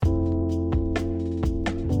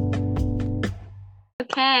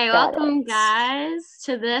Okay, Got welcome it. guys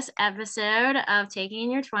to this episode of Taking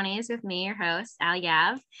in Your 20s with me, your host, Ali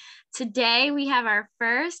Yav. Today we have our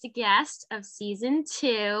first guest of season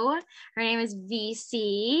 2. Her name is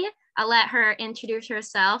Vissi. I'll let her introduce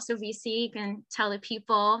herself. So Vissi, you can tell the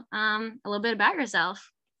people a little bit about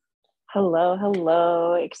yourself.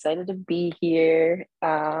 Hello. Excited to be here.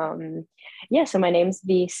 So my name's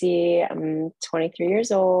Vissi. I'm 23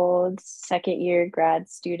 years old, second year grad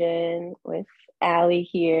student with Ali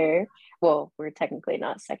here. Well, we're technically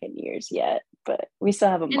not second years yet, but we still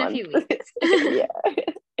have a In a month. few weeks. Yeah.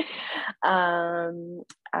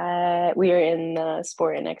 We are in the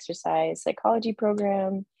sport and exercise psychology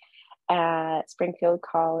program at Springfield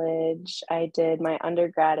College. I did my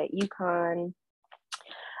undergrad at UConn.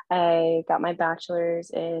 I got my bachelor's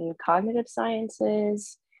in cognitive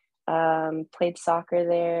sciences, played soccer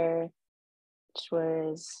there, which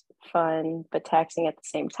was fun but taxing at the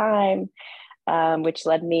same time, which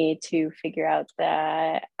led me to figure out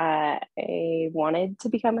that I wanted to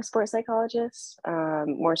become a sports psychologist,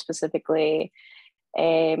 more specifically,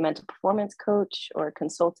 a mental performance coach or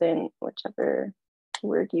consultant, whichever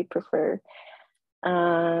word you prefer.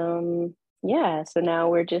 So now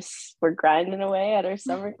we're grinding away at our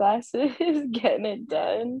summer classes, getting it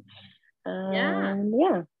done. Yeah.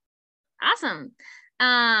 Yeah. Awesome.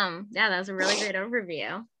 Yeah, that was a really great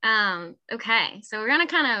overview. Okay, so we're gonna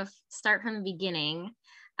kind of start from the beginning.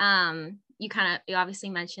 You obviously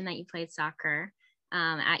mentioned that you played soccer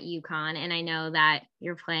at UConn, and I know that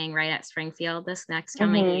you're playing right at Springfield this next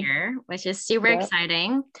coming year, which is super Yep.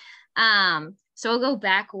 exciting. So we'll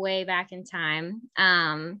go way back in time.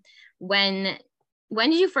 When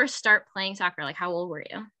did you first start playing soccer? Like, how old were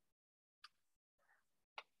you?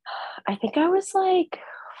 I think I was like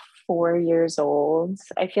 4 years old.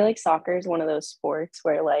 I feel like soccer is one of those sports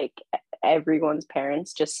where like everyone's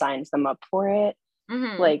parents just signs them up for it.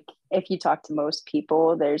 Mm-hmm. Like if you talk to most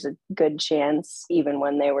people, there's a good chance, even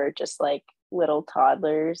when they were just like little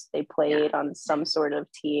toddlers, they played on some sort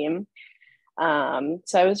of team.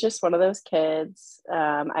 So I was just one of those kids.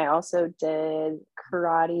 I also did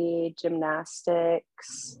karate,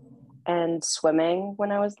 gymnastics, and swimming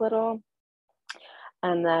when I was little.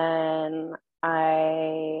 And then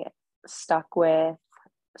I stuck with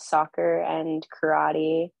soccer and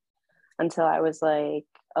karate until I was like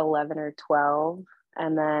 11 or 12.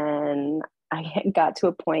 And then I got to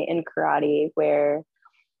a point in karate where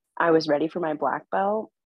I was ready for my black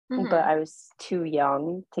belt, but I was too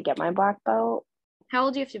young to get my black belt. How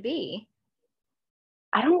old do you have to be?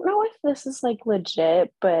 I don't know if this is like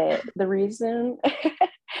legit, but the reason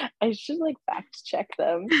I should like fact check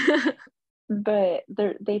them. But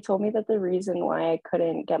they told me that the reason why I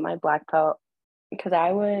couldn't get my black belt, because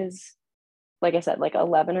I was, like I said, like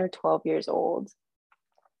 11 or 12 years old.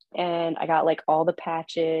 And I got like all the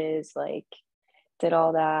patches, like did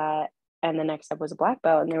all that. And the next step was a black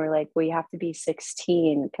belt. And they were like, well, you have to be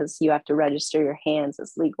 16 because you have to register your hands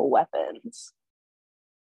as legal weapons.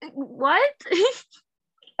 What?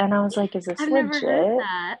 And I was like, is this I've legit? never heard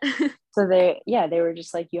that. So they were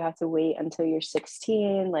just like, you have to wait until you're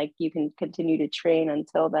 16. Like you can continue to train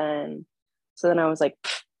until then. So then I was like,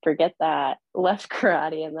 forget that. Left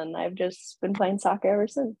karate. And then I've just been playing soccer ever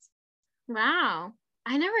since. Wow.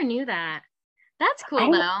 I never knew that. That's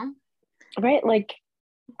cool though. Right. Like,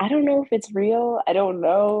 I don't know if it's real. I don't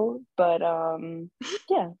know. But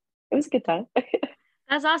yeah, it was a good time.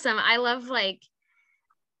 That's awesome. I love like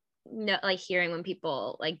hearing when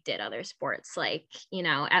people like did other sports, like,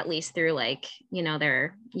 at least through like,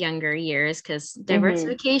 their younger years, because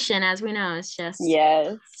diversification, as we know, is just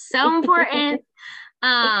so important.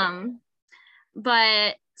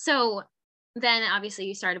 But so then obviously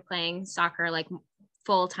you started playing soccer like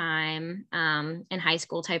full time in high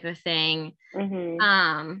school type of thing.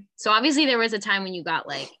 So obviously there was a time when you got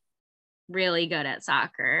like really good at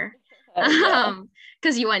soccer.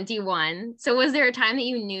 Because you went D1. So was there a time that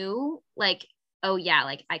you knew like, oh yeah,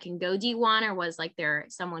 like I can go D1, or was like there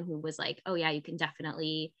someone who was like, oh yeah, you can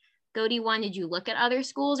definitely go D1? Did you look at other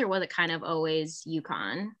schools, or was it kind of always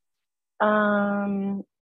UConn?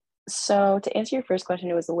 So to answer your first question,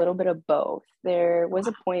 it was a little bit of both. There was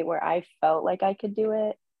a point where I felt like I could do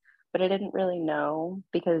it, but I didn't really know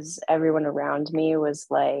because everyone around me was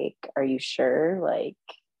like, are you sure? Like,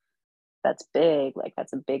 that's big. Like,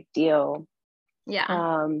 that's a big deal.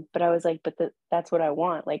 Yeah. But I was like, that's what I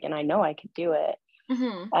want. Like, and I know I could do it.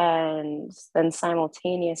 And then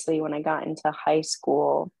simultaneously, when I got into high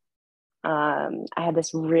school, I had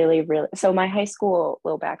this so my high school,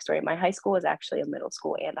 little backstory, my high school was actually a middle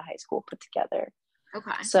school and a high school put together.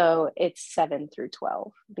 Okay. So it's 7 through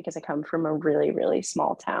 12 because I come from a really, really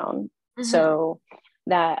small town. So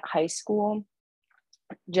that high school,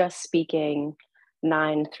 just speaking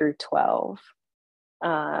 9 through 12,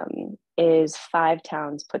 is 5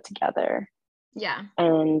 towns put together. Yeah.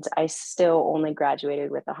 And I still only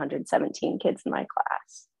graduated with 117 kids in my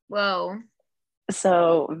class. Whoa.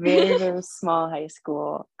 So very, very small high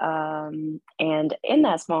school. And in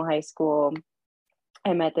that small high school,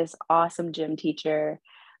 I met this awesome gym teacher.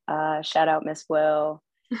 Shout out Miss Will.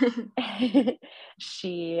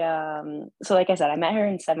 She, so like I said, I met her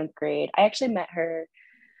in 7th grade. I actually met her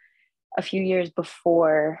a few years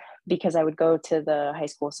before because I would go to the high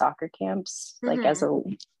school soccer camps, like as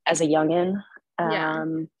a youngin. Yeah.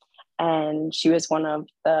 And she was one of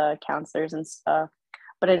the counselors and stuff,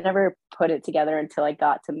 but I never put it together until I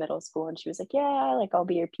got to middle school, and she was like, yeah, like I'll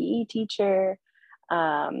be your PE teacher.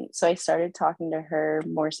 So I started talking to her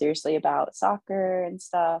more seriously about soccer and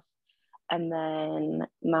stuff. And then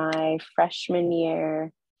my freshman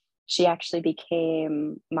year, she actually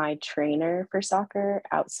became my trainer for soccer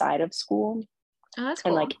outside of school. Oh, that's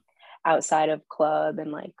And cool. like outside of club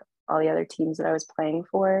and like all the other teams that I was playing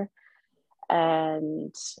for.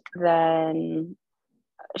 And then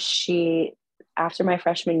after my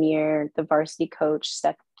freshman year, the varsity coach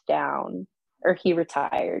stepped down, or he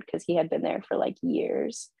retired because he had been there for like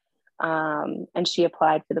years. And she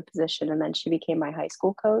applied for the position, and then she became my high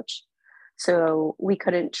school coach. So we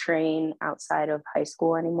couldn't train outside of high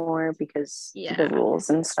school anymore because the rules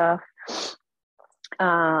and stuff.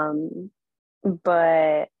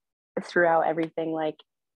 But throughout everything, like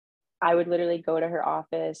I would literally go to her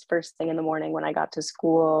office first thing in the morning when I got to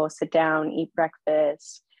school, sit down, eat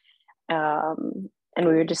breakfast. And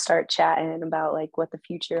we would just start chatting about like what the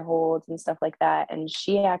future holds and stuff like that. And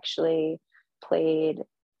she actually played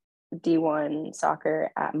D1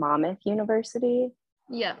 soccer at Monmouth University.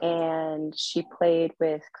 Yeah. And she played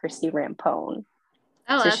with Christy Rampone.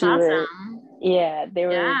 Oh, so that's she awesome.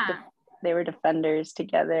 they were defenders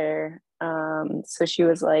together. So she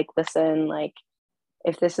was like, listen, like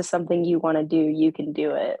if this is something you want to do, you can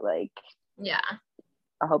do it. Like, yeah,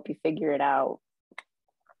 I'll help you figure it out.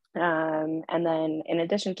 And then in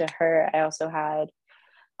addition to her, I also had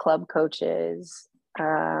club coaches,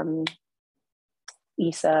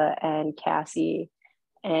 Issa and Cassie,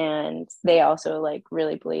 and they also like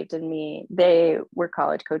really believed in me. They were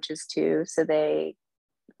college coaches too, so they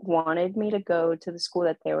wanted me to go to the school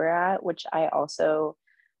that they were at, which I also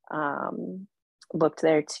looked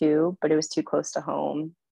there too, but it was too close to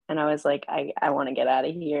home, and I was like, I want to get out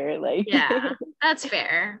of here. Like, yeah, that's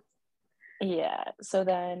fair. Yeah. So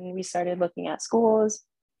then we started looking at schools,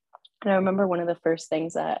 and I remember one of the first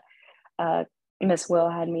things that Miss Will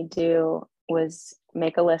had me do was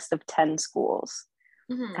make a list of 10 schools,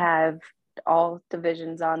 have all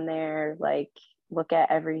divisions on there, like look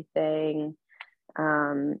at everything,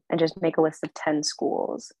 and just make a list of 10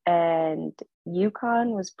 schools. And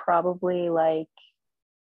UConn was probably like,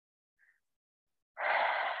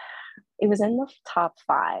 it was in the top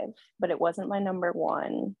 5, but it wasn't my number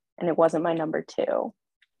 1 and it wasn't my number 2.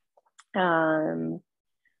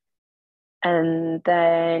 And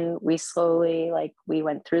then we slowly, like, we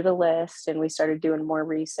went through the list and we started doing more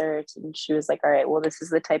research. And she was like, all right, well, this is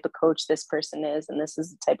the type of coach this person is, and this is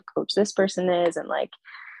the type of coach this person is, and like,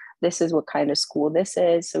 this is what kind of school this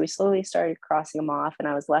is. So we slowly started crossing them off, and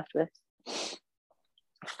I was left with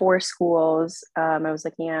 4 schools. I was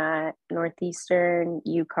looking at Northeastern,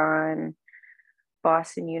 UConn,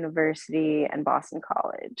 Boston University, and Boston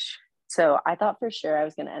College. So I thought for sure I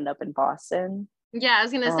was going to end up in Boston. Yeah, I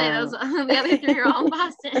was going to say those the other 3 are all in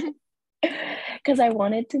Boston. Because I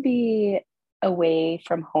wanted to be away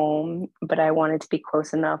from home, but I wanted to be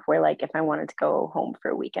close enough where, like, if I wanted to go home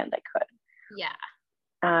for a weekend, I could. Yeah.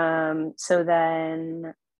 So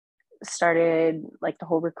then started like the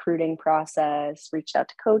whole recruiting process, reached out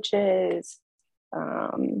to coaches,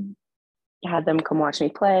 had them come watch me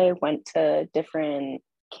play, went to different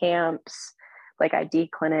camps, like ID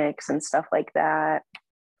clinics and stuff like that.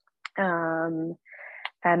 And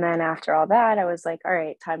then after all that, I was like, all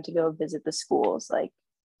right, time to go visit the schools. Like,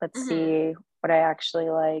 let's see what I actually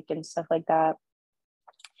like and stuff like that.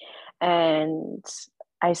 And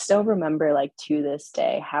I still remember, like, to this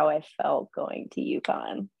day, how I felt going to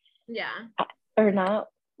UConn. Yeah. Or not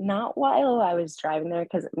while I was driving there,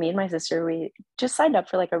 because me and my sister, we just signed up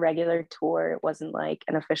for like a regular tour. It wasn't like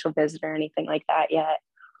an official visit or anything like that yet.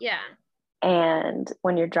 Yeah. And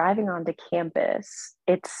when you're driving onto campus,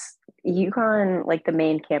 it's UConn, like the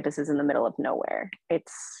main campus is in the middle of nowhere.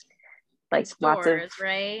 It's like stores, lots of,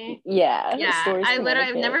 right? Yeah. Stores,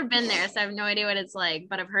 I've never been there, so I have no idea what it's like,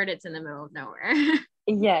 but I've heard it's in the middle of nowhere.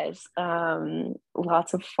 Yes.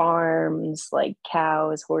 Lots of farms, like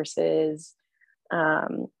cows, horses,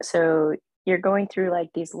 So you're going through like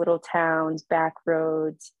these little towns, back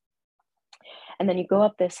roads, and then you go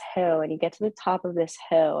up this hill and you get to the top of this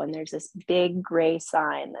hill and there's this big gray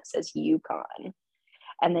sign that says Yukon.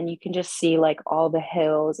 And then you can just see like all the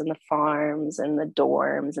hills and the farms and the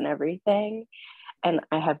dorms and everything. And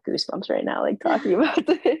I have goosebumps right now, like talking about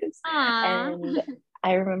this. Aw. And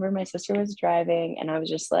I remember my sister was driving and I was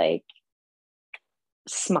just like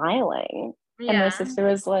smiling. And my Yeah. sister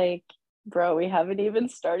was like, bro, we haven't even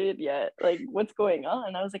started yet. Like, what's going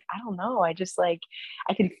on? I was like, I don't know. I just like,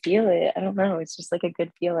 I can feel it. I don't know. It's just like a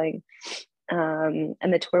good feeling. And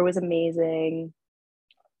the tour was amazing.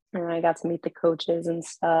 And I got to meet the coaches and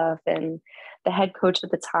stuff. And the head coach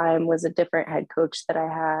at the time was a different head coach that I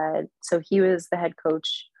had. So he was the head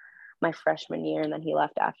coach my freshman year, and then he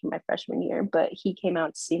left after my freshman year. But he came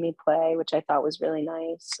out to see me play, which I thought was really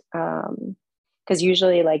nice. Because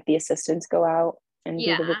usually, like, the assistants go out and do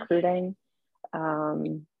Yeah. the recruiting.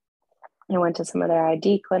 I went to some of their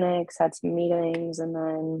ID clinics, had some meetings, and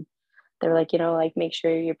then they were like, like, make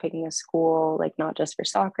sure you're picking a school, like, not just for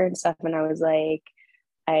soccer and stuff. And I was like,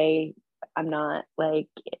 I'm not, like,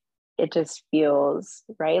 it just feels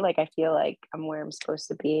right. Like, I feel like I'm where I'm supposed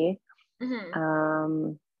to be.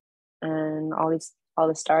 Mm-hmm. And all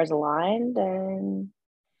the stars aligned and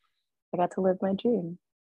I got to live my dream.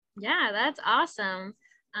 Yeah, that's awesome.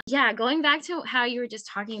 Yeah, going back to how you were just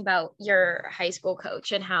talking about your high school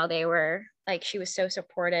coach and how they were like, she was so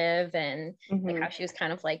supportive and like how she was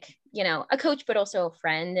kind of like, a coach, but also a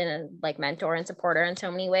friend and a like mentor and supporter in so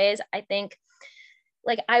many ways. I think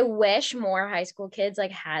like I wish more high school kids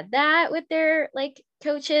like had that with their like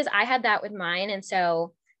coaches. I had that with mine. And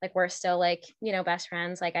so like we're still like, best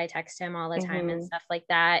friends. Like I text him all the time and stuff like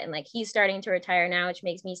that. And like he's starting to retire now, which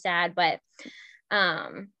makes me sad. But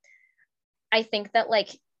I think that like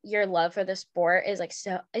your love for the sport is like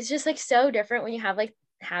so it's just like so different when you have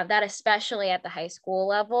that, especially at the high school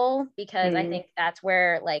level, because I think that's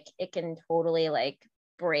where like it can totally like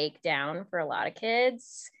break down for a lot of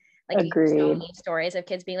kids. Like you hear so Agreed. many stories of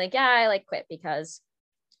kids being like, yeah, I like quit because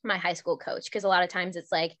my high school coach, because a lot of times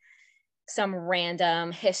it's like some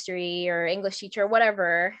random history or English teacher or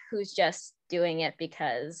whatever who's just doing it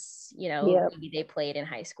because Yep. maybe they played in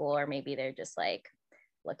high school, or maybe they're just like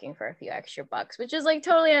looking for a few extra bucks, which is like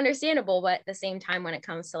totally understandable. But at the same time, when it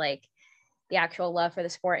comes to like the actual love for the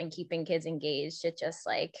sport and keeping kids engaged, it just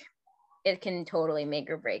like it can totally make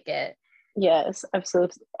or break it. Yes,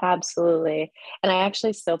 absolutely. And I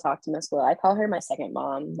actually still talk to Miss Will. I call her my second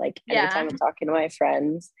mom. Like anytime Yeah. I'm talking to my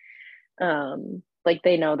friends, like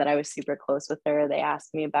they know that I was super close with her. They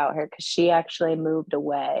asked me about her because she actually moved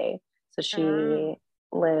away. So she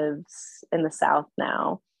lives in the South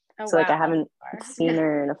now. Oh So like wow. I haven't seen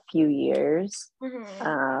her in a few years.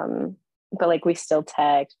 But like we still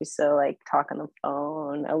text, we still like talk on the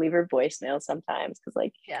phone. I'll leave her voicemail sometimes because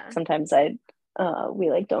like sometimes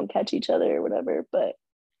we like don't catch each other or whatever. But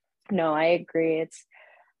no, I agree. It's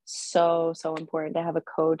so important to have a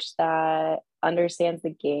coach that understands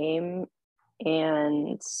the game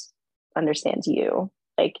and understands you,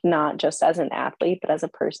 like not just as an athlete but as a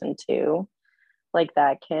person too. Like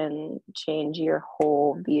that can change your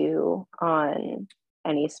whole view on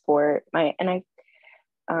any sport.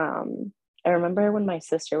 I remember when my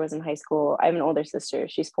sister was in high school. I have an older sister.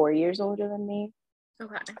 She's 4 years older than me.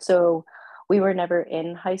 Okay. So we were never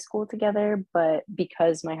in high school together, but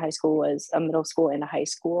because my high school was a middle school and a high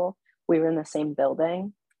school, we were in the same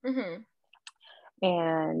building.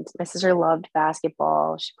 And my sister loved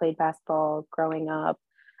basketball. She played basketball growing up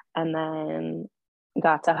and then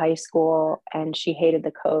got to high school and she hated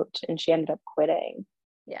the coach and she ended up quitting.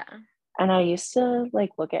 Yeah. And I used to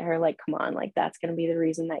like look at her like, come on, like that's going to be the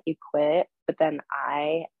reason that you quit. But then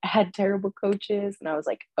I had terrible coaches and I was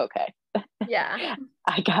like, okay. Yeah.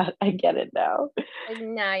 I get it now. Like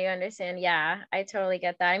now you understand. Yeah, I totally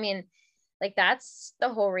get that. I mean, like that's the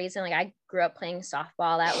whole reason. Like I grew up playing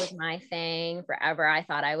softball. That was my thing forever. I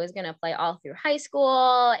thought I was gonna play all through high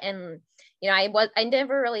school. And I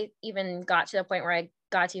never really even got to the point where I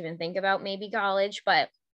got to even think about maybe college, but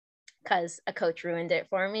because a coach ruined it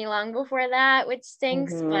for me long before that, which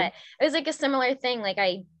stinks. But it was like a similar thing. Like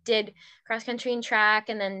I did cross country and track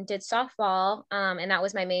and then did softball. And that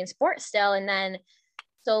was my main sport still. And then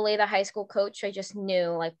solely the high school coach, I just knew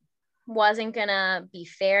like wasn't gonna be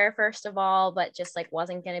fair, first of all, but just like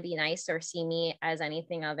wasn't gonna be nice or see me as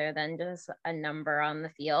anything other than just a number on the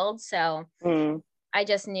field. So I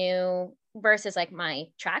just knew, versus like my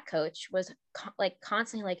track coach was like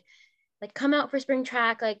constantly like come out for spring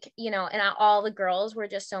track, like and all the girls were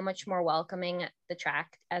just so much more welcoming at the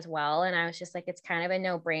track as well. And I was just like, it's kind of a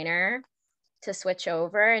no-brainer to switch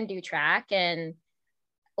over and do track. And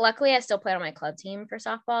luckily I still played on my club team for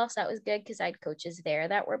softball, so that was good because I had coaches there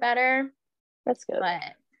that were better. That's good.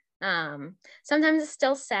 But sometimes it's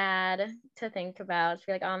still sad to think about, to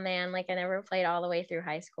be like, oh man, like I never played all the way through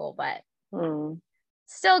high school, but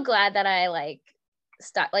still glad that I like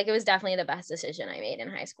stuck. Like it was definitely the best decision I made in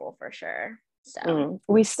high school for sure. So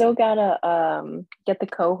we still gotta get the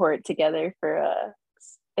cohort together for a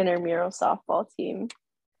intramural softball team.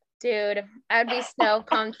 Dude, I'd be so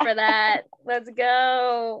pumped for that. Let's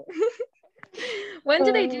go. When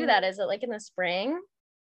do they do that? Is it like in the spring?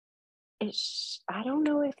 I don't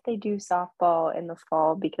know if they do softball in the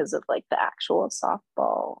fall because of like the actual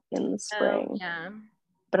softball in the spring. Oh, yeah.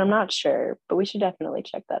 But I'm not sure, but we should definitely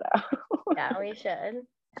check that out. Yeah, we should.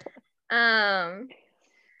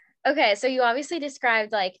 Okay, so you obviously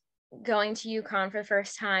described like going to UConn for the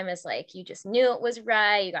first time as like you just knew it was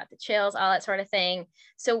right, you got the chills, all that sort of thing.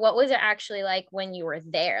 So what was it actually like when you were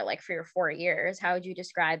there, like for your 4 years? How would you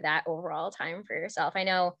describe that overall time for yourself? I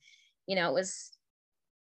know, you know, it was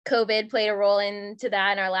COVID played a role into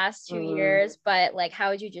that in our last 2 years, but like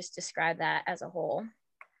how would you just describe that as a whole?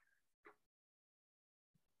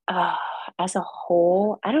 As a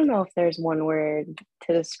whole, I don't know if there's one word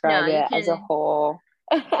to describe it as a whole.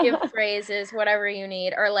 Give phrases, whatever you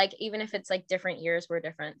need, or like even if it's like different years were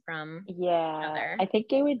different from each other. I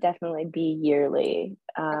think it would definitely be yearly.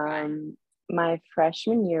 My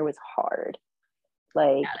freshman year was hard.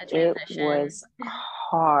 Like it was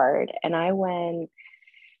hard. And I went,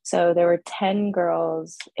 so there were 10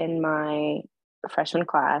 girls in my freshman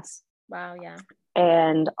class. Wow, yeah.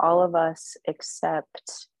 And all of us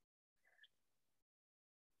except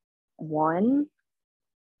one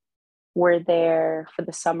were there for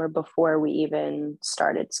the summer before we even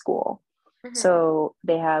started school. So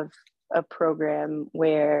they have a program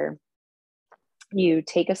where you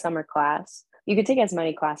take a summer class. You can take as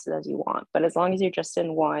many classes as you want, but as long as you're just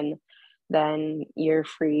in one, then you're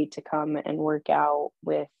free to come and work out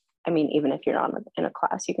with, I mean, even if you're not in a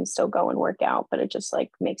class, you can still go and work out, but it just like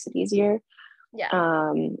makes it easier.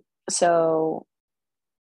 Yeah. So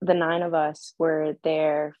the 9 of us were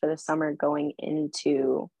there for the summer going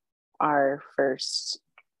into our first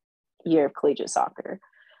year of collegiate soccer.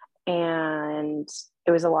 And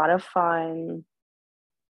it was a lot of fun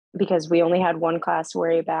because we only had one class to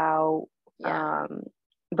worry about.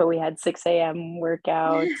 But we had 6 a.m.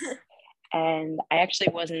 workouts. And I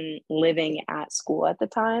actually wasn't living at school at the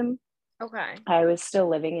time. Okay. I was still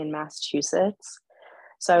living in Massachusetts.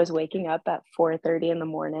 So I was waking up at 4:30 in the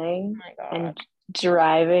morning and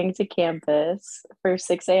driving to campus for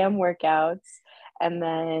 6 a.m. workouts. And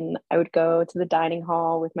then I would go to the dining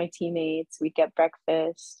hall with my teammates. We'd get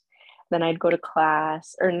breakfast. Then I'd go to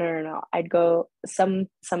class. Or no. I'd go, some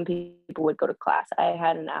people would go to class. I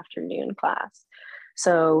had an afternoon class.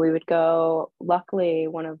 So we would go. Luckily,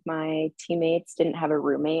 one of my teammates didn't have a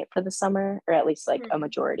roommate for the summer, or at least like a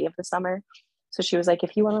majority of the summer. So she was like,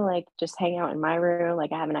 if you want to like just hang out in my room,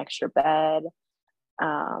 like I have an extra bed.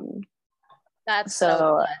 That's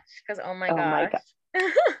so much because oh my gosh.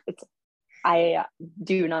 I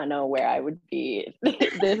do not know where I would be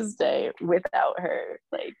this day without her.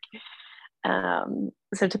 Like,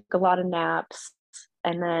 so I took a lot of naps,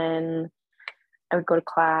 and then I would go to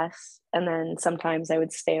class, and then sometimes I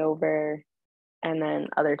would stay over, and then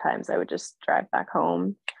other times I would just drive back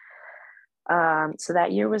home. So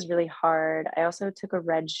that year was really hard. I also took a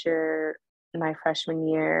red shirt my freshman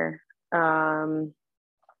year because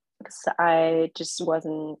I just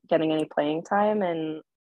wasn't getting any playing time. And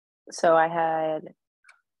so I had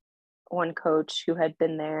one coach who had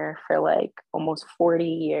been there for like almost 40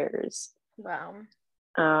 years. Wow.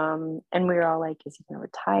 And we were all like, is he going to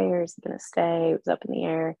retire? Is he going to stay? It was up in the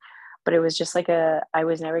air. But it was just like I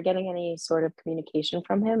was never getting any sort of communication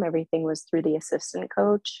from him. Everything was through the assistant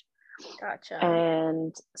coach. Gotcha.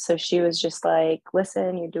 And so she was just like,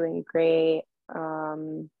 listen, you're doing great.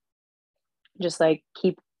 Just like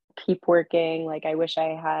keep working. Like I wish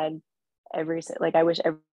I had every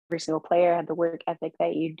single player had the work ethic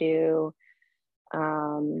that you do.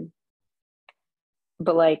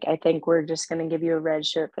 But like I think we're just going to give you a red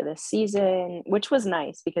shirt for this season, which was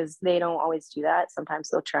nice because they don't always do that. Sometimes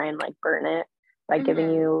they'll try and like burn it by giving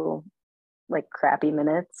you like crappy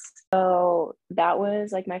minutes. So that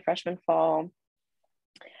was like my freshman fall.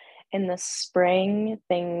 In the spring,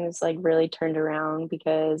 things like really turned around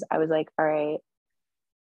because I was like, all right,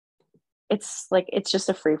 it's just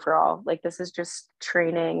a free for all. Like this is just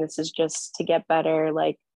training. This is just to get better,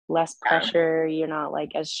 like less pressure. You're not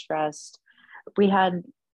like as stressed. We had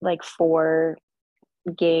like 4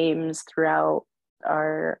 games throughout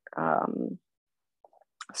our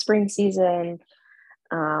spring season.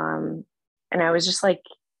 And I was just like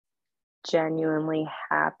genuinely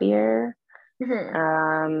happier.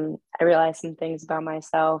 I realized some things about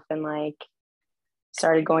myself and like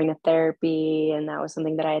started going to therapy, and that was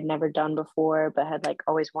something that I had never done before, but had like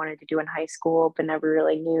always wanted to do in high school, but never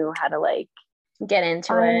really knew how to like get into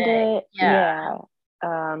find it. Yeah.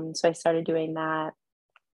 So I started doing that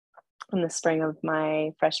in the spring of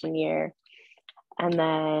my freshman year. And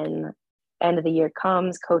then end of the year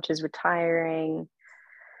comes, coach is retiring.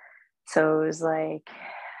 So it was like,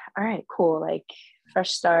 all right, cool. Like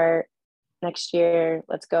fresh start next year.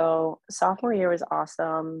 Let's go. Sophomore year was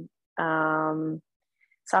awesome.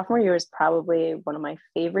 Sophomore year was probably one of my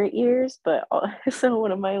favorite years, but also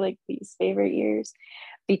one of my like least favorite years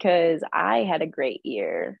because I had a great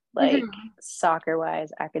year, like soccer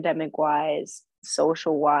wise, academic wise,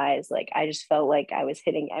 social wise. Like I just felt like I was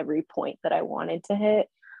hitting every point that I wanted to hit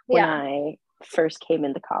when I first came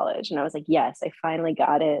into college. And I was like, yes, I finally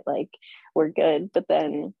got it. Like we're good. But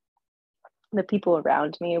then the people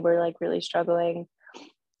around me were like really struggling.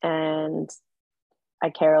 And I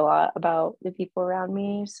care a lot about the people around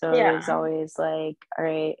me. So it was always like, all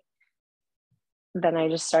right. Then I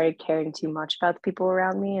just started caring too much about the people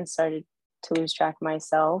around me and started to lose track of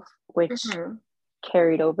myself, which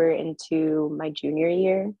carried over into my junior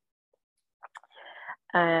year.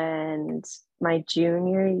 And my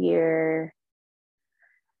junior year,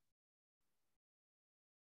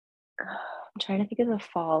 I'm trying to think of the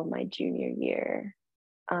fall of my junior year.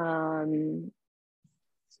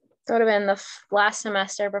 So it would have been the last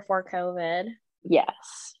semester before COVID.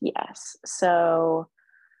 Yes. So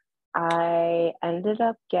I ended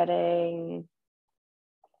up getting,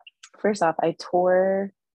 first off, I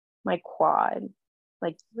tore my quad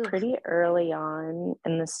like pretty early on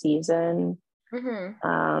in the season.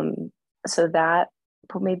 So that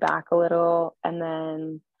put me back a little. And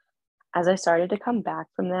then as I started to come back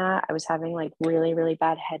from that, I was having like really, really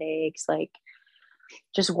bad headaches, like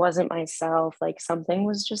just wasn't myself, like something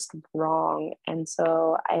was just wrong. And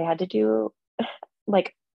so I had to do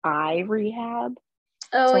like eye rehab.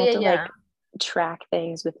 So I had to like track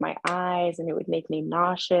things with my eyes, and it would make me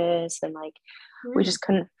nauseous, and like we just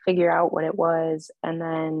couldn't figure out what it was. And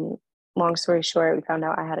then long story short, we found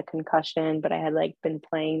out I had a concussion, but I had like been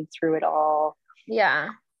playing through it all,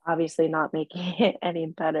 obviously not making it any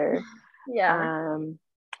better.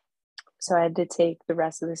 So I had to take the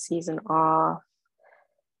rest of the season off,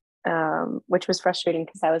 which was frustrating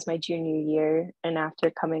because that was my junior year. And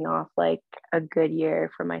after coming off like a good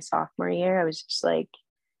year for my sophomore year, I was just like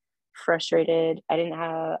frustrated. I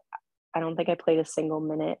don't think I played a single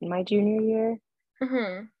minute in my junior year.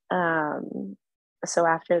 So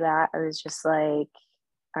after that, I was just like,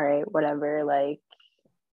 all right, whatever. Like,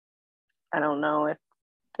 I don't know if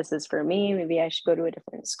this is for me. Maybe I should go to a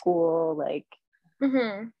different school. Like,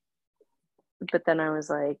 but then I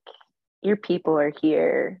was like, your people are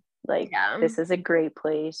here. Like, this is a great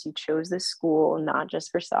place. You chose this school, not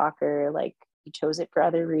just for soccer. Like, you chose it for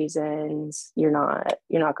other reasons. You're not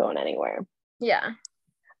going anywhere.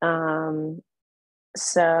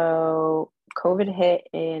 So COVID hit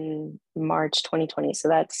in March 2020. So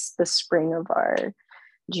that's the spring of our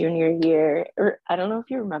junior year. Or I don't know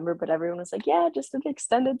if you remember, but everyone was like, yeah, just an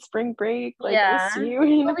extended spring break. Like we'll see you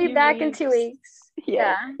in we'll be back in 2 weeks.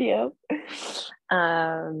 Yeah.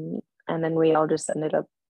 And then we all just ended up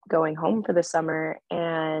going home for the summer.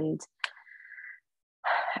 And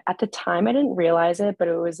at the time I didn't realize it, but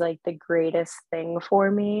it was like the greatest thing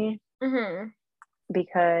for me.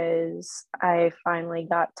 Because I finally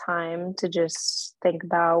got time to just think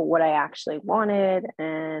about what I actually wanted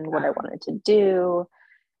and what I wanted to do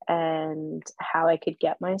and how I could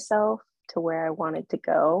get myself to where I wanted to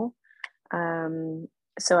go.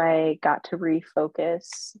 So I got to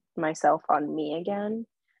refocus myself on me again.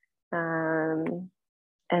 And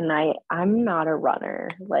I'm not a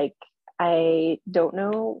runner. Like, I don't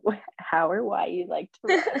know how or why you like to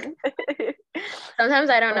run.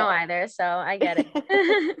 Sometimes I don't know either, so I get it.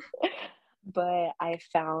 But I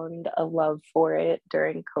found a love for it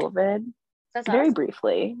during COVID. That's very awesome.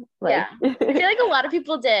 Briefly. Like, I feel like a lot of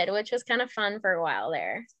people did, which was kind of fun for a while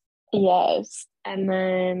there. Yes. And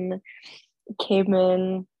then came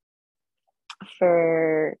in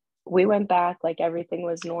we went back, like everything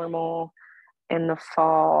was normal in the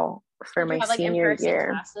fall for my senior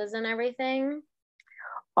year. Classes and everything.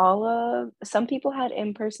 Some people had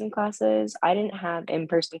in-person classes. I didn't have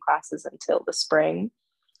in-person classes until the spring.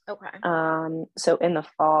 Okay. So in the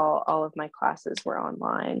fall, all of my classes were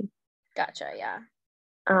online. Gotcha. Yeah.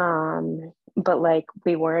 but like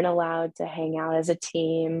we weren't allowed to hang out as a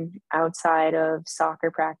team outside of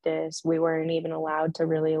soccer practice. We weren't even allowed to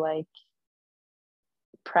really like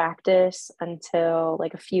practice until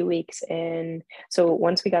like a few weeks in. So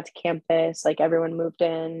once we got to campus, like everyone moved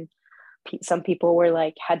in. Some people were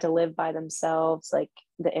like had to live by themselves, like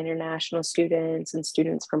the international students and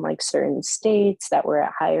students from like certain states that were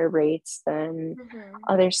at higher rates than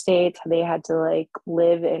other states. They had to like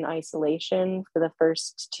live in isolation for the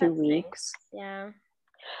first 2 weeks. Nice. Yeah.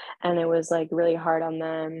 And it was like really hard on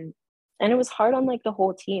them. And it was hard on like the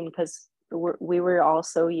whole team because we were all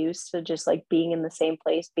so used to just like being in the same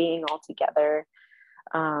place, being all together.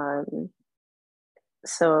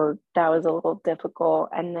 So that was a little difficult.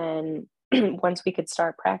 And then once we could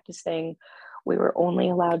start practicing, we were only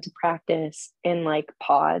allowed to practice in like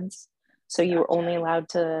pods. So you were only allowed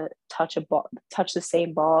to touch the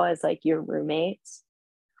same ball as like your roommates.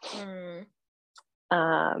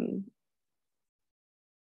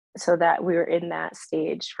 So that we were in that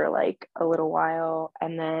stage for like a little while,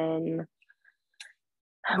 and then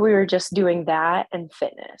we were just doing that and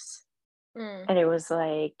fitness. And it was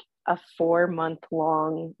like a 4-month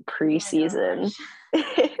long preseason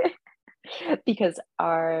because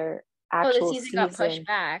our actual the season got pushed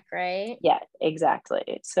back, right? Yeah,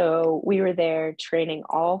 exactly. So we were there training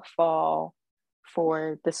all fall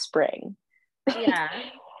for the spring. Yeah.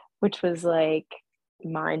 Which was like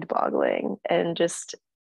mind-boggling and just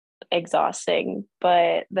exhausting.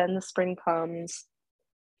 But then the spring comes,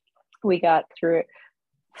 we got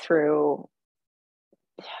through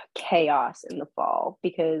chaos in the fall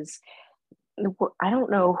because I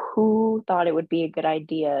don't know who thought it would be a good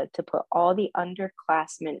idea to put all the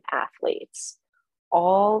underclassmen athletes,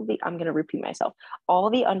 I'm going to repeat myself,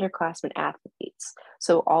 all the underclassmen athletes,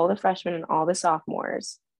 so all the freshmen and all the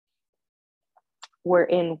sophomores were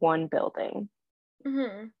in one building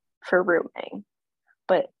for rooming.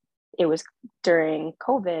 But it was during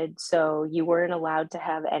COVID, so you weren't allowed to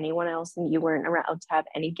have anyone else, and you weren't allowed to have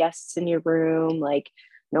any guests in your room, like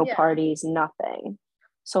no parties, nothing.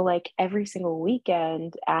 So like every single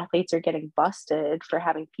weekend, athletes are getting busted for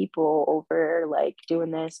having people over, like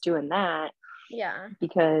doing this, doing that. Yeah.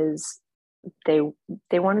 Because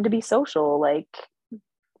they wanted to be social, like,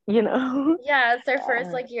 you know. Yeah, it's their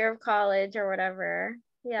first like year of college or whatever.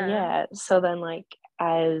 Yeah. So then like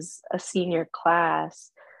as a senior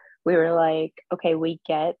class, we were like, okay, we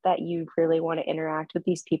get that you really want to interact with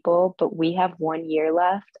these people, but we have 1 year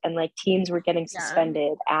left. And like teams were getting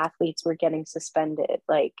suspended, athletes were getting suspended.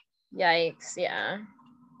 Like, yikes. Yeah.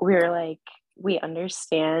 We were like, we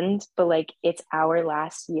understand, but like it's our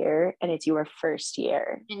last year and it's your first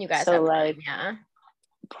year. And you guys so have like time,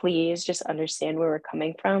 please just understand where we're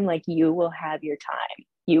coming from. Like you will have your time.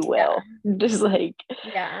 You will. Just like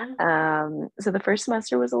so the first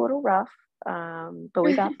semester was a little rough. But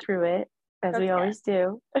we got through it as we always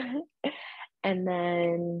do. And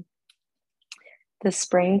then the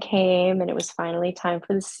spring came and it was finally time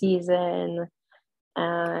for the season.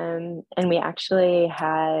 And we actually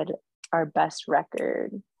had our best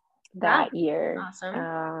record that year.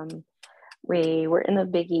 Awesome. We were in the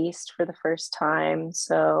Big East for the first time.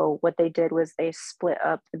 So what they did was they split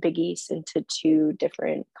up the Big East into 2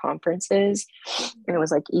 different conferences. And it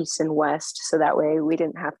was like East and West. So that way we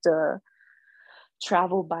didn't have to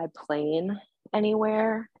travel by plane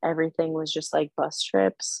anywhere. Everything was just like bus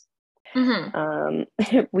trips.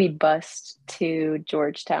 We bused to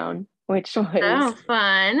Georgetown, which was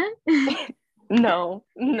fun. no,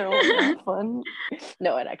 not fun.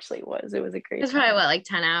 No, it actually was. It was a great It was probably what, like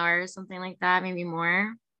 10 hours, something like that, maybe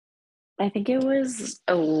more. I think it was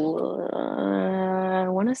I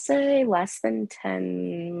want to say less than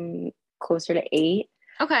 10, closer to 8.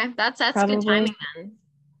 Okay, that's probably. good timing then.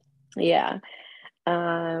 Yeah.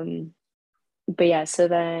 But yeah, so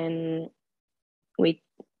then we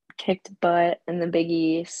kicked butt in the Big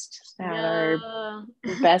East, had our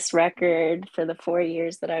best record for the 4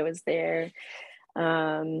 years that I was there.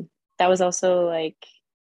 That was also like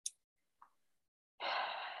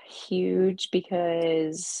huge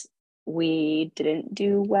because we didn't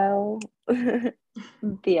do well the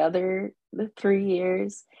 3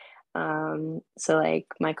 years. So like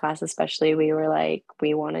my class especially, we were like,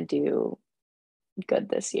 we want to do good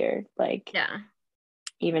this year. Like,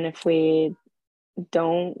 even if we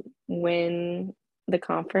don't win the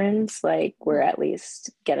conference, like we're at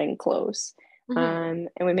least getting close. And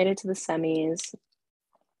we made it to the semis.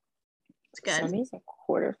 It's good. Semis or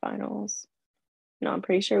quarterfinals? No, I'm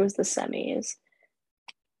pretty sure it was the semis.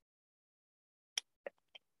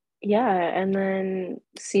 Yeah, and then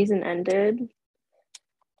season ended.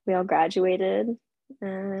 We all graduated.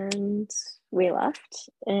 and we left.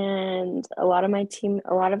 And a lot of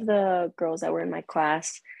the girls that were in my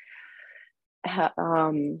class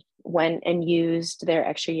went and used their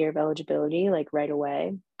extra year of eligibility like right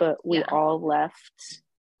away, but we all left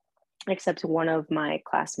except one of my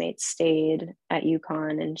classmates stayed at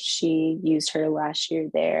UConn and she used her last year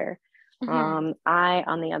there. I,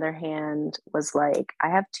 on the other hand, was like, I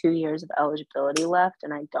have 2 years of eligibility left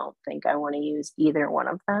and I don't think I want to use either one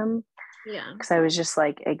of them. Yeah. Because I was just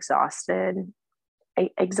like exhausted.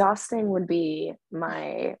 Exhausting would be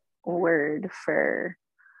my word for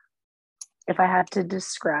if I have to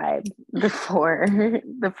describe the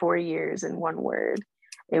 4 years in one word.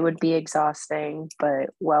 It would be exhausting,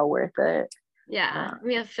 but well worth it. Yeah. I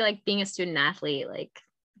mean, I feel like being a student athlete, like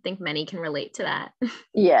I think many can relate to that.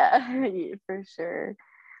 Yeah, for sure.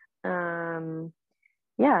 Yeah,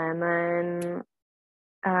 and then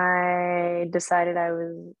I decided I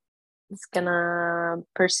was gonna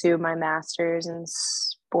pursue my master's in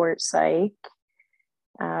sports psych.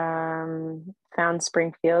 Found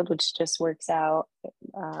Springfield, which just works out.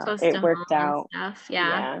 Close to It home worked and out. stuff.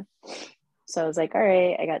 Yeah. So I was like, all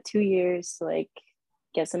right, I got 2 years to like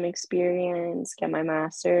get some experience, get my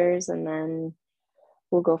master's, and then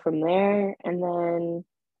we'll go from there. And then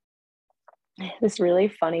this really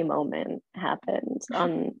funny moment happened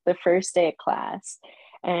on the first day of class.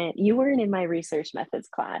 And you weren't in my research methods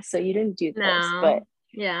class, so you didn't do this, but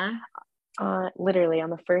yeah. Literally on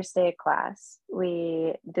the first day of class,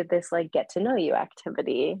 we did this like get to know you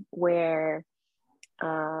activity where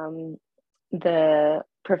the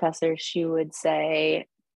professor, she would say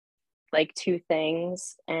like 2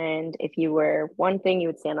 things, and if you were one thing you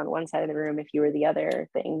would stand on one side of the room, if you were the other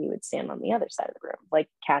thing you would stand on the other side of the room, like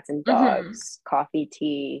cats and dogs, coffee,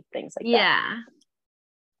 tea, things like that.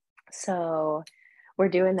 So we're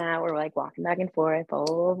doing that, we're like walking back and forth, blah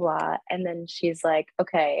blah blah, and then she's like,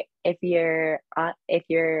 okay, if you're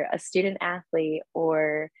a student athlete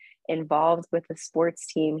or involved with a sports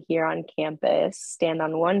team here on campus, stand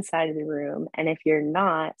on one side of the room, and if you're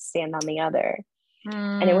not, stand on the other.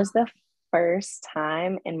 And it was the first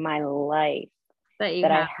time in my life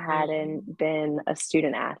that I hadn't been a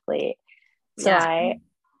student athlete. So I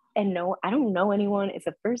don't know anyone. It's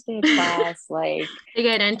the first day of class. Like, big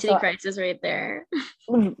identity crisis right there.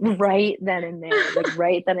 Right then and there. Like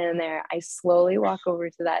right then and there, I slowly walk over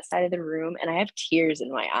to that side of the room and I have tears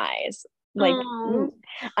in my eyes. Like,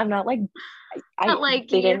 I'm not like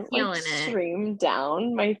they didn't like stream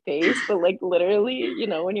down my face, but like literally, you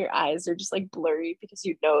know, when your eyes are just like blurry because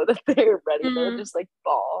you know that they're ready to just like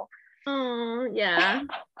bawl. Oh, yeah.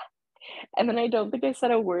 And then I don't think I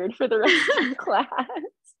said a word for the rest of class.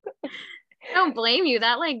 I don't blame you.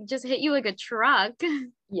 That like just hit you like a truck.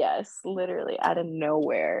 Yes, literally out of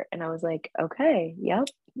nowhere. And I was like, okay, yep,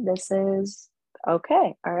 this is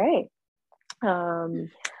okay. All right.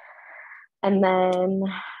 And then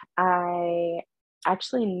I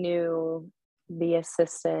actually knew the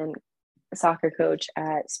assistant soccer coach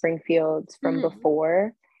at Springfield from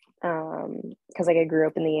before, because like I grew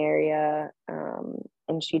up in the area,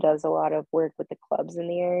 and she does a lot of work with the clubs in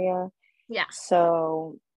the area. Yeah.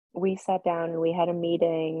 So we sat down and we had a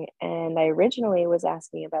meeting, and I originally was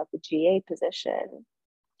asking about the GA position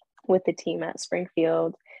with the team at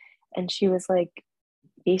Springfield, and she was like,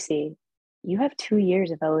 Vissi, you have 2 years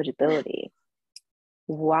of eligibility.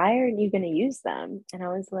 Why aren't you going to use them? And I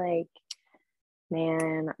was like,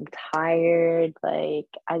 man, I'm tired. Like,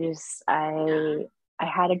 I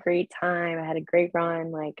had a great time. I had a great run.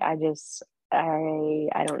 Like, I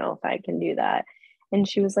don't know if I can do that. And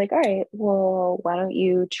she was like, all right, well, why don't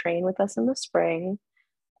you train with us in the spring?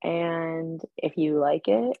 And if you like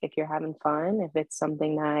it, if you're having fun, if it's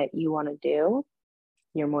something that you want to do,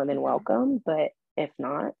 you're more than welcome. But if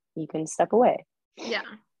not, you can step away. Yeah.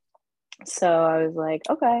 So I was like,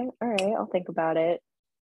 okay, all right, I'll think about it.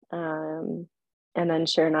 And then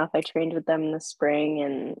sure enough, I trained with them in the spring,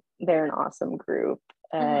 and they're an awesome group.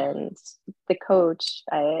 And the coach,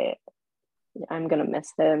 I'm gonna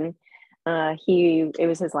miss him. It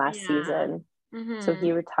was his last season, so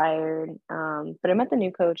he retired. But I met the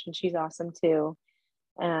new coach, and she's awesome too.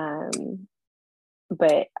 But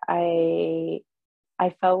I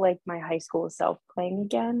felt like my high school self playing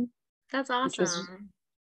again. That's awesome.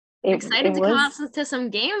 Excited to come out to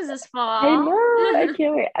some games this fall. I know. I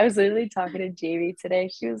can't wait. I was literally talking to Jamie today.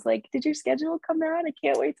 She was like, did your schedule come out? I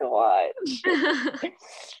can't wait to watch.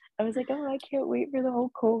 I was like, oh, I can't wait for the whole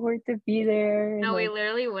cohort to be there. No, like, we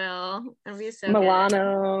literally will. It'll be so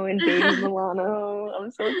Milano and baby Milano.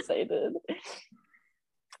 I'm so excited.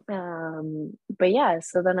 But yeah,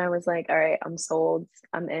 so then I was like, all right, I'm sold.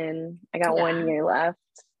 I'm in. I got 1 year left.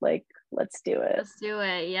 Like, let's do it. Let's do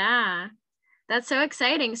it. Yeah. That's so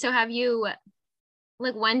exciting. So have you,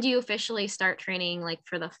 like, when do you officially start training, like,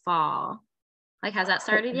 for the fall? Like, has that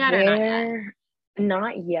started yet or not yet?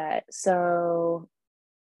 Not yet. So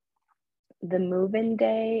the move-in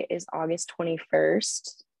day is August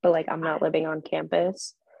 21st, but like I'm not living on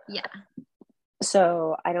campus. Yeah.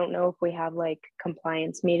 So I don't know if we have like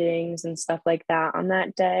compliance meetings and stuff like that on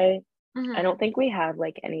that day. I don't think we have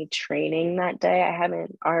like any training that day.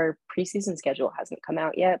 Our preseason schedule hasn't come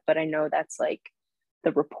out yet, but I know that's like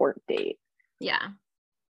the report date. Yeah.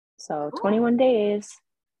 So Cool. 21 days.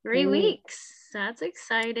 3 weeks. That's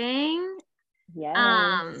exciting.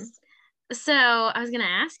 Yes. So I was gonna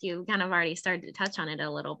ask you, kind of already started to touch on it a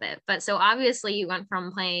little bit, but so obviously you went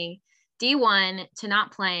from playing D1 to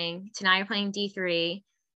not playing to now you're playing D3.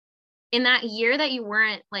 In that year that you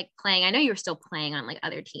weren't like playing, I know you were still playing on like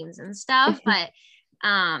other teams and stuff, but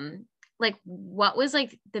like what was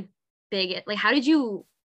like the big, like how did you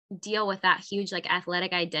deal with that huge like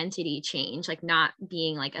athletic identity change, like not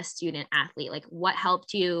being like a student athlete? Like what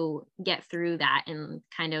helped you get through that and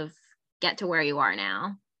kind of get to where you are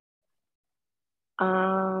now?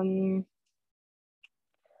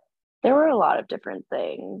 There were a lot of different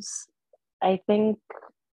things. I think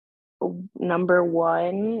number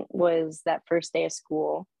one was that first day of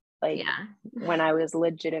school, like Yeah. when I was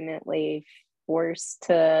legitimately forced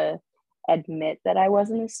to admit that I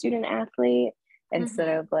wasn't a student athlete instead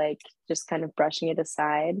of like just kind of brushing it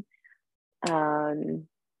aside.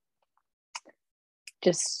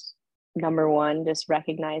 Just number one, just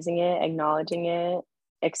recognizing it, acknowledging it,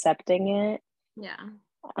 accepting it. Yeah.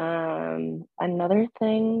 Another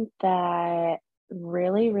thing that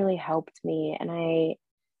really, really helped me, and I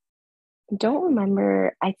don't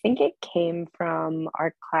remember, I think it came from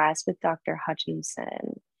our class with Dr.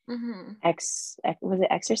 Hutchinson. Was it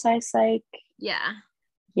exercise psych? Yeah.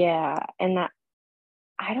 Yeah. And that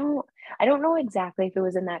I don't know exactly if it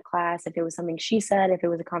was in that class, if it was something she said, if it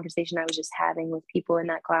was a conversation I was just having with people in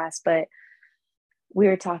that class, but we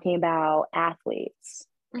were talking about athletes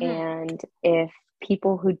and if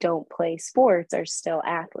people who don't play sports are still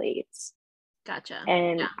athletes. Gotcha.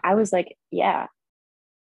 And I was like, yeah,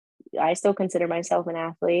 I still consider myself an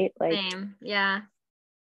athlete. Like, same. Yeah.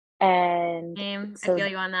 And same. so, I feel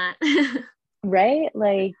you on that. right?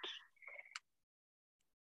 Like,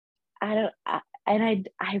 I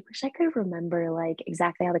wish I could remember like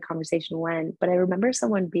exactly how the conversation went, but I remember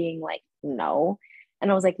someone being like, no. And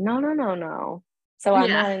I was like, no, no, no, no. So I'm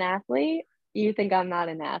not an athlete? You think I'm not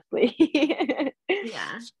an athlete?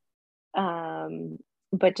 Yeah.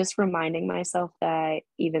 But just reminding myself that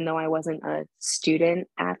even though I wasn't a student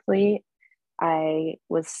athlete, I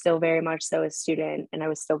was still very much so a student and I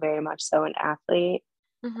was still very much so an athlete.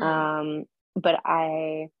 But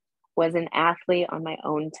I was an athlete on my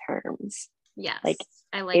own terms. Yes. Like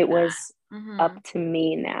I like it that. was up to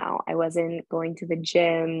me now. I wasn't going to the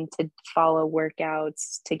gym to follow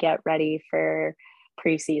workouts to get ready for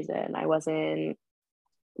preseason. I wasn't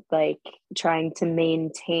like trying to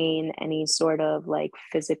maintain any sort of like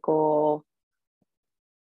physical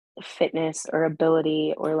fitness or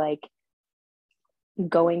ability or like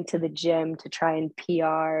going to the gym to try and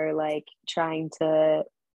PR, like trying to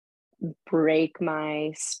break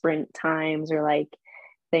my sprint times or like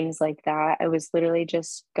things like that. I was literally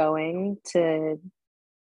just going to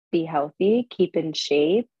be healthy, keep in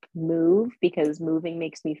shape, move because moving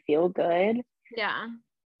makes me feel good. Yeah.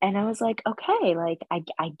 And I was like, okay, like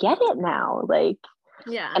I get it now. Like,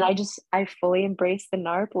 yeah. And I fully embrace the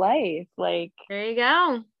NARP life. Like, there you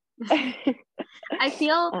go.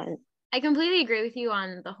 I completely agree with you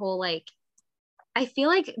on the whole, like, I feel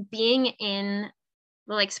like being in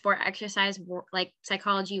the like sport exercise, like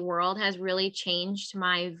psychology world has really changed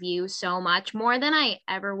my view so much more than I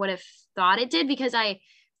ever would have thought it did, because I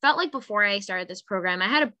felt like before I started this program, I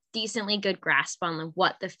had a decently good grasp on like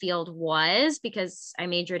what the field was because I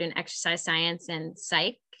majored in exercise science and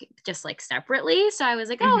psych just like separately. So I was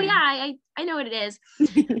like, oh yeah, I know what it is.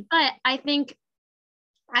 But I think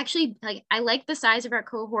actually like I like the size of our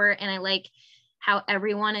cohort and I like how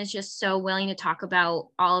everyone is just so willing to talk about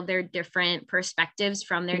all of their different perspectives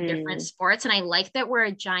from their different sports. And I like that we're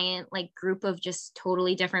a giant like group of just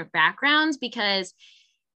totally different backgrounds, because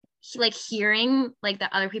like hearing like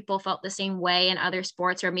that other people felt the same way in other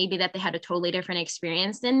sports, or maybe that they had a totally different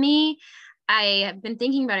experience than me. I have been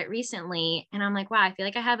thinking about it recently and I'm like, wow, I feel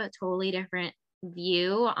like I have a totally different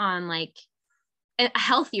view on like a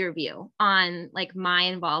healthier view on like my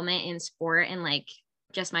involvement in sport and like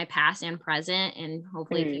just my past and present and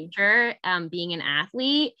hopefully future being an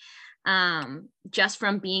athlete, just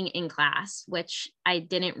from being in class, which I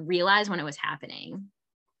didn't realize when it was happening.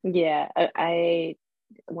 Yeah, I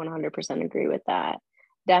 100% agree with that.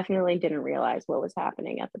 Definitely didn't realize what was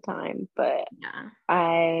happening at the time, but Yeah.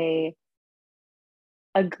 I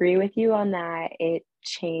agree with you on that. It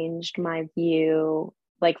changed my view,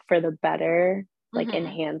 like for the better, like Mm-hmm.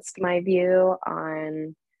 enhanced my view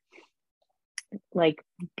on like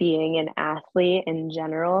being an athlete in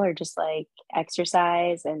general, or just like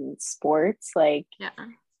exercise and sports. Like, Yeah.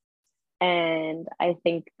 and I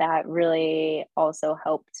think that really also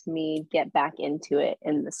helped me get back into it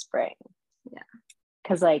in the spring. Yeah.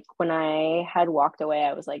 Because like when I had walked away,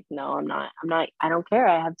 I was like, no, I don't care.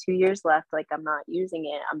 I have 2 years left. Like, I'm not using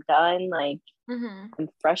it. I'm done. Like, Mm-hmm. I'm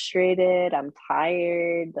frustrated. I'm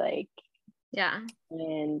tired. Like, Yeah.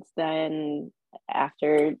 and then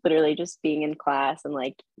after literally just being in class and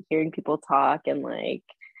like hearing people talk and like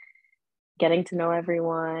getting to know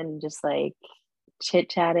everyone, just like chit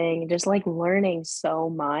chatting, just like learning so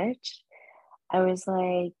much, I was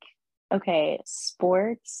like, okay,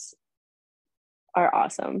 sports are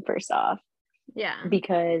awesome, first off, Yeah.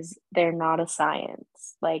 because they're not a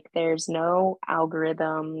science. Like, there's no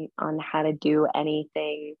algorithm on how to do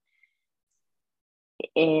anything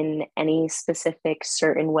in any specific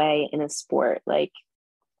certain way in a sport. Like,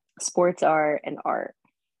 sports are an art,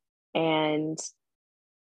 and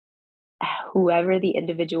whoever the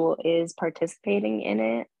individual is participating in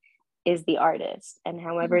it is the artist, and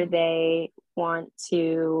however Mm-hmm. they want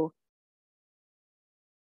to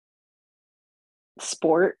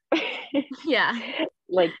sport Yeah.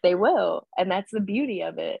 like they will, and that's the beauty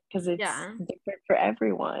of it because it's Yeah. different for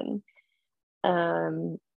everyone.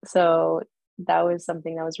 So that was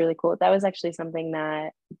something that was really cool. That was actually something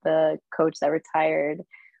that the coach that retired,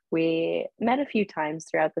 we met a few times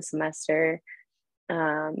throughout the semester,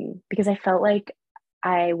 because I felt like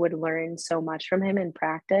I would learn so much from him in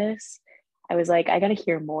practice. I was like, I got to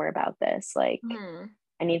hear more about this. Like, Mm-hmm.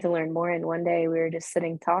 I need to learn more. And one day we were just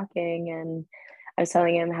sitting talking, and I was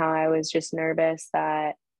telling him how I was just nervous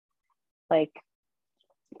that, like,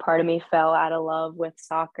 part of me fell out of love with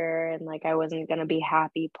soccer and like I wasn't going to be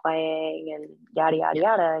happy playing and yada, yada, Yeah.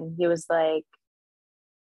 yada. And he was like,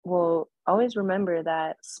 well, always remember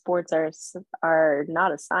that sports are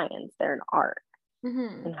not a science, they're an art.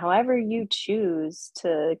 Mm-hmm. And however you choose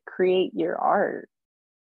to create your art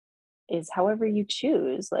is however you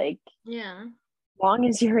choose. Like, Yeah. long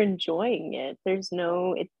as you're enjoying it,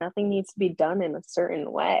 nothing needs to be done in a certain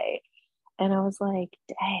way. And I was like,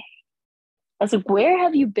 dang. I was like, where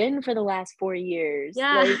have you been for the last 4 years?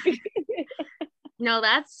 Yeah. Like, No,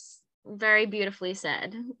 that's very beautifully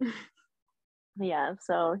said. yeah,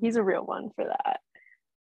 so he's a real one for that.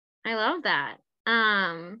 I love that.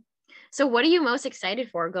 Um, so what are you most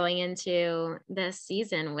excited for going into this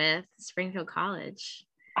season with Springfield College?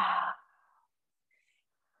 Ah,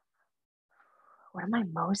 what am I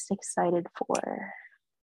most excited for?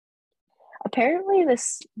 Apparently,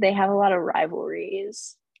 they have a lot of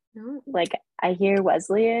rivalries. Oh, Like, I hear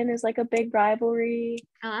Wesleyan is like a big rivalry.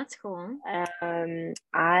 that's cool.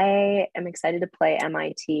 I am excited to play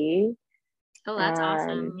MIT. Oh, that's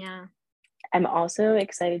awesome. Um, Yeah. I'm also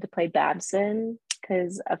excited to play Babson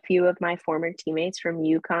because a few of my former teammates from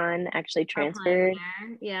UConn actually Are playing transferred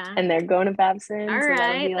there. Yeah. and they're going to Babson. All So that'll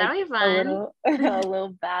right. be like That'll be a fun. little a little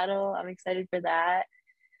battle. I'm excited for that.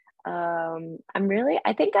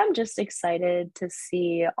 I think I'm just excited to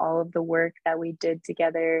see all of the work that we did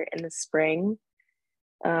together in the spring.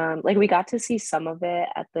 Like, we got to see some of it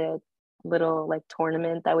at the little like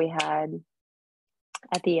tournament that we had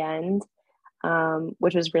at the end,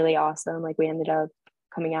 which was really awesome. Like, we ended up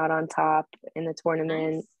coming out on top in the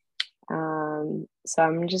tournament. Nice. So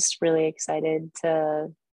I'm just really excited to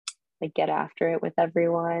like get after it with And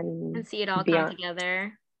everyone. see it all Be come on.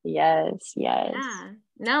 together. Yes, yes. Yeah.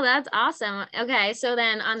 No, that's awesome. Okay. So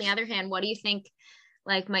then on the other hand, what do you think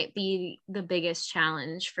like might be the biggest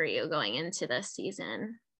challenge for you going into this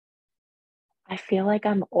season? I feel like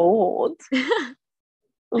I'm old.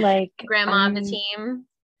 Like, Grandma of the team.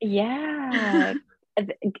 yeah.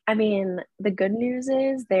 I mean, the good news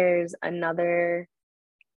is there's another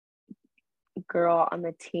girl on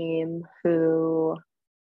the team who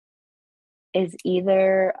is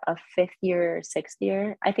either a fifth year or sixth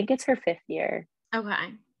year. I think it's her fifth year.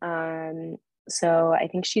 Okay. Um, so I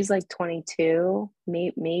think she's like 22,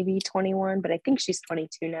 maybe 21, but I think she's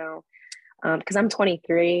 22 now. Because I'm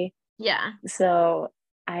 23. Yeah. So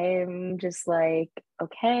I'm just like,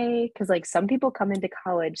 okay, because like some people come into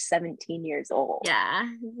college 17 years old. Yeah.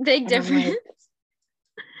 Big And I'm like, difference.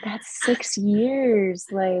 that's 6 years.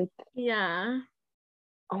 Like, Yeah.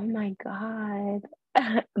 oh my God.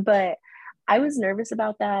 But I was nervous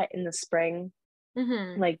about that in the spring,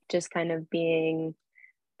 Mm-hmm. like just kind of being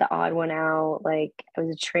the odd one out. Like I was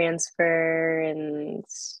a transfer and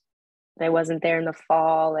I wasn't there in the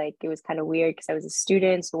fall. Like it was kind of weird because I was a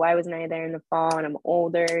student. So why wasn't I there in the fall? And I'm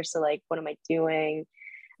older. So like, what am I doing?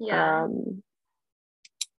 Yeah.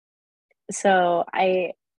 So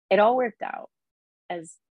it all worked out,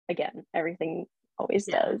 as again, everything always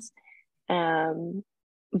does.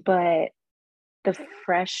 But the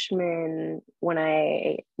freshmen, when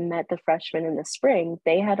I met the freshmen in the spring,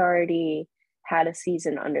 they had already had a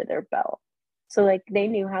season under their belt. So like they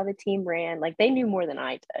knew how the team ran. Like they knew more than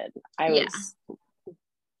I did. I was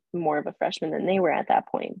more of a freshman than they were at that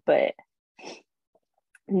point. But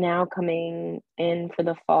now coming in for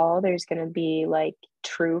the fall, there's going to be like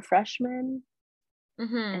true freshmen.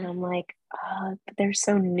 And I'm like, oh, they're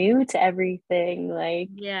so new to everything. Like,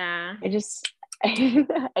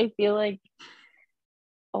 I feel like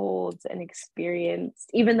old and experienced,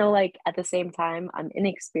 even though like at the same time I'm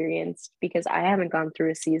inexperienced because I haven't gone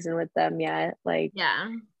through a season with them yet, like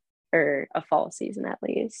or a fall season at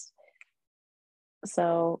least.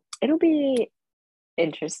 So it'll be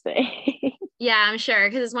interesting. Yeah, I'm sure,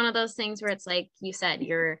 because it's one of those things where it's like you said,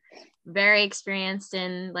 you're very experienced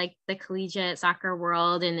in like the collegiate soccer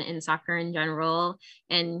world and in soccer in general,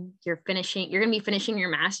 and you're gonna be finishing your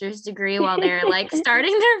master's degree while they're like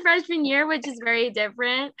starting their freshman year, which is very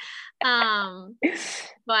different.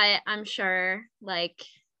 But I'm sure like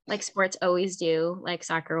sports always do, like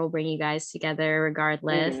soccer will bring you guys together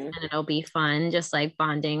regardless, and it'll be fun, just like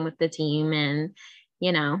bonding with the team and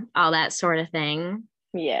all that sort of thing.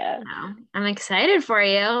 Yeah. So, I'm excited for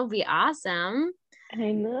you. It'll be awesome.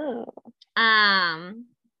 I know.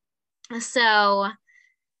 So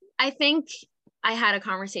I think I had a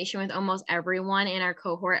conversation with almost everyone in our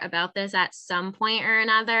cohort about this at some point or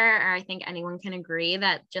another, or I think anyone can agree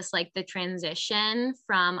that just like the transition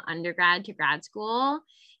from undergrad to grad school,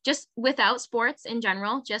 just without sports in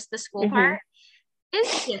general, just the school part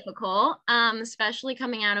is difficult, especially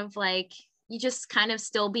coming out of like you just kind of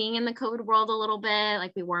still being in the COVID world a little bit.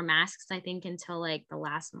 Like we wore masks, I think, until like the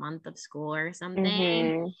last month of school or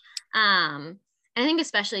something. I think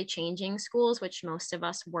especially changing schools, which most of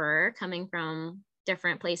us were coming from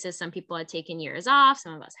different places. Some people had taken years off,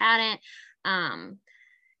 some of us hadn't.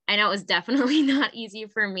 I know it was definitely not easy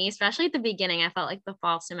for me, especially at the beginning. I felt like the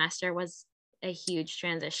fall semester was a huge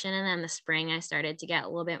transition. And then the spring, I started to get a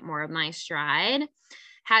little bit more of my stride.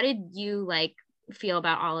 How did you like feel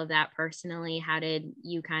about all of that personally? How did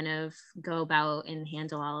you kind of go about and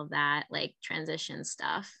handle all of that like transition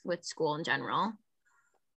stuff with school in general?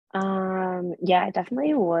 Yeah, it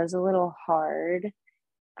definitely was a little hard.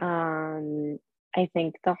 I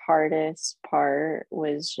think the hardest part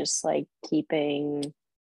was just like keeping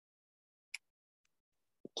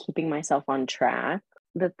myself on track.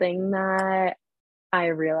 The thing that I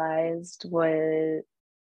realized was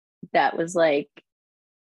like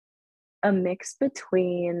a mix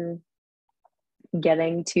between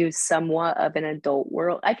getting to somewhat of an adult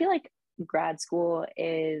world. I feel like grad school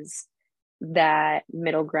is that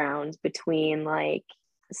middle ground between like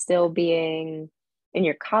still being in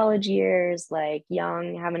your college years, like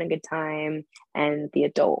young, having a good time, and the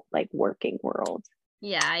adult, like working world.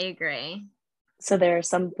 Yeah, I agree. So there are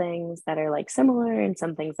some things that are like similar and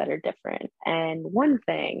some things that are different. And one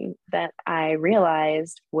thing that I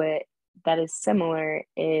realized that is similar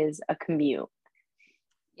is a commute.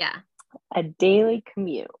 Yeah. A daily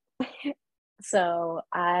commute. So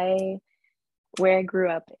where I grew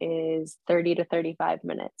up is 30 to 35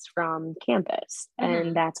 minutes from campus.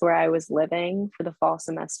 And that's where I was living for the fall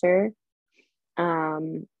semester.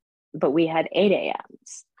 But we had 8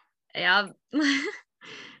 a.m.s. Yeah.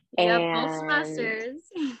 Yeah, both semesters.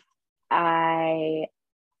 I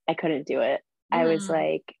couldn't do it. I was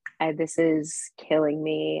like, this is killing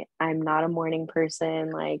me. I'm not a morning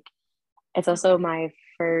person. Like, it's also my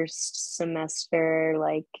first semester,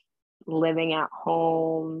 like living at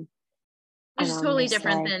home. Which is totally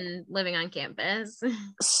different than living on campus.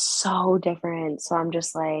 So different. So I'm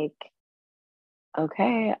just like,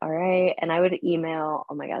 okay, all right. And I would email,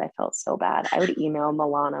 oh my God, I felt so bad. I would email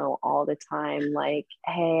Milano all the time, like,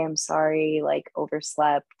 hey, I'm sorry, like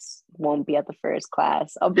overslept, won't be at the first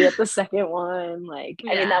class. I'll be at the second one. Like,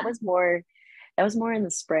 I mean, that was more in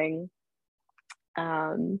the spring.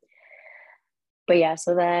 But yeah,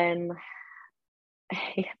 so then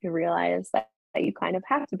I realized that you kind of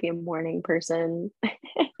have to be a morning person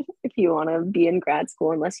if you want to be in grad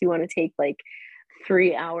school, unless you want to take like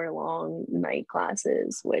 3-hour long night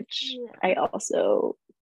classes, which I also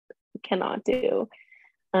cannot do.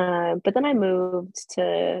 But then I moved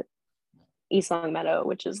to East Longmeadow,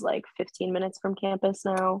 which is like 15 minutes from campus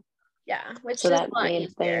now. Yeah, which so is that a lot made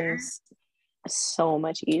easier. things so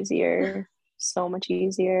much easier. So much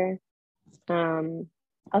easier. Um,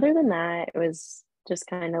 Other than that, it was just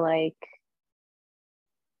kind of like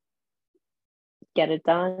get it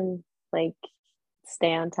done, like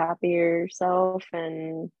stay on top of yourself.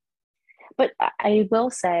 And but I will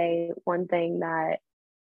say one thing that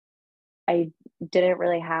I didn't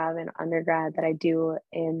really have in undergrad that I do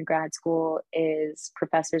in grad school is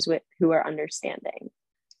professors who are understanding.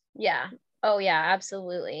 Yeah. Oh yeah,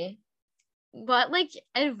 absolutely. What like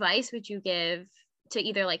advice would you give to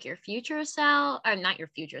either like your future self, or not your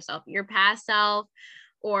future self, your past self,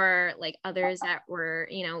 or like others that were,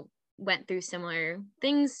 went through similar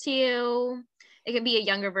things to you? It could be a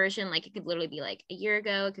younger version, like it could literally be like a year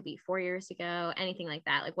ago, it could be 4 years ago, anything like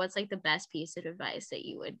that. Like what's like the best piece of advice that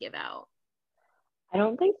you would give out? I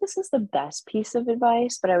don't think this is the best piece of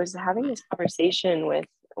advice, but I was having this conversation with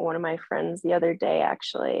one of my friends the other day,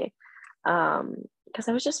 actually, because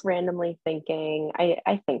I was just randomly thinking.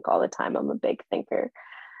 I think all the time. I'm a big thinker.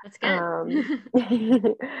 That's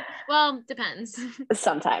good. Well, depends.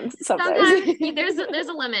 Sometimes. Sometimes there's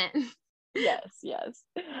a limit. Yes,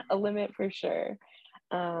 a limit for sure.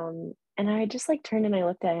 And I just like turned and I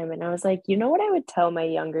looked at him and I was like, you know what I would tell my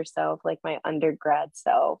younger self, like my undergrad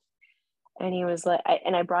self? And he was like,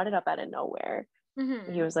 and I brought it up out of nowhere.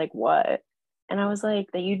 Mm-hmm. He was like, what? And I was like,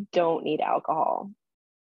 that you don't need alcohol.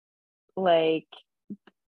 Like,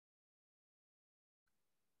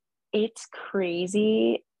 it's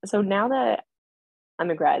crazy. So now that I'm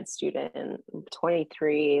a grad student, I'm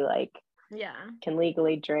 23, like, Yeah. can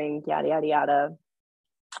legally drink, yada, yada, yada.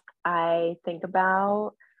 I think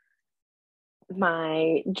about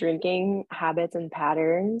my drinking habits and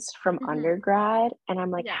patterns from Mm-hmm. undergrad, and I'm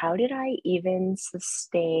like, Yeah. how did I even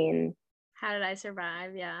sustain How did I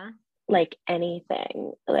survive? Yeah. like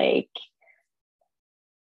anything? Like,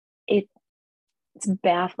 it it's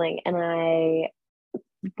baffling. And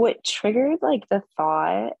what triggered like the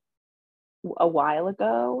thought a while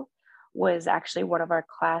ago was actually one of our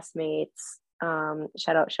classmates,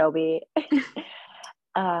 shout out Shelby,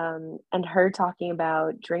 and her talking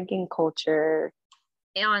about drinking culture.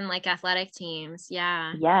 On like athletic teams.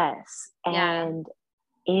 Yeah. Yes. Yeah. And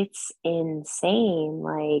it's insane.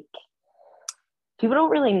 Like, people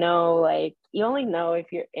don't really know, like, you only know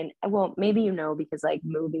if you're in, well, maybe you know because like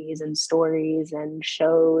movies and stories and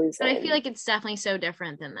shows But I feel and like it's definitely so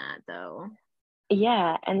different than that though.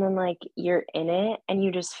 yeah, and then like you're in it and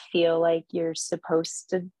you just feel like you're supposed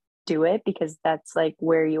to do it because that's like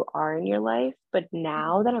where you are in your life. But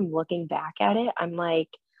now that I'm looking back at it, I'm like,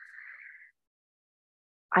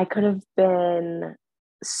 I could have been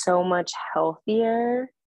so much healthier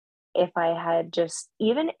if I had just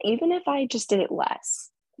even if I just did it less.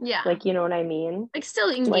 Yeah. Like, you know what I mean? Like still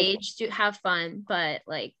Like, engaged, to have fun, but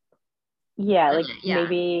like yeah, like yeah.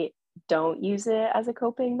 maybe don't use it as a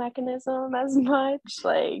coping mechanism as much.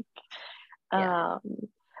 Like, Yeah. um,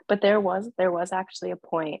 but there was actually a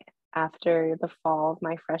point after the fall of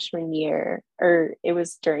my freshman year, or it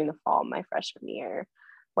was during the fall of my freshman year,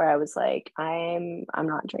 where I was like, I'm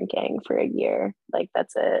not drinking for a year. Like,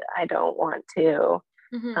 that's it. I don't want to.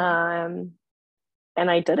 Mm-hmm. Um, and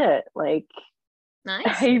I did it. Like, Nice.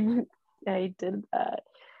 I did that,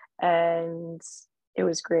 and it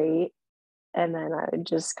was great. And then I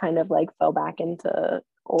just kind of like fell back into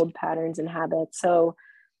old patterns and habits. So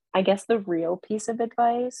I guess the real piece of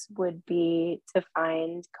advice would be to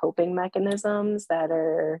find coping mechanisms that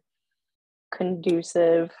are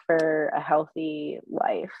conducive for a healthy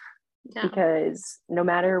life. Yeah. Because no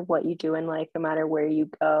matter what you do in life, no matter where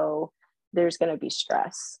you go, there's going to be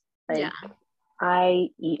stress. Yeah. Like, I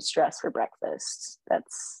eat stress for breakfast.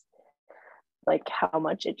 That's like how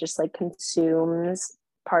much it just like consumes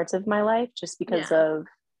parts of my life just because Yeah. of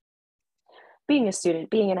being a student,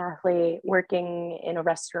 being an athlete, working in a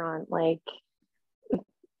restaurant, like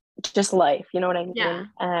just life, you know what I Yeah. mean?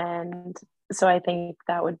 And so I think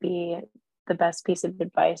that would be the best piece of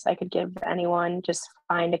advice I could give anyone. Just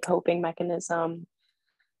find a coping mechanism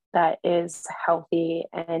that is healthy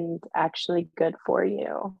and actually good for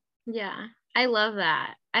you. Yeah. I love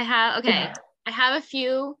that. I have a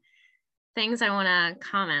few things I want to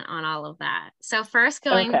comment on all of that. So first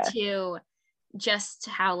going Okay. to just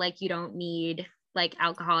how like you don't need like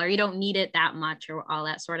alcohol, or you don't need it that much, or all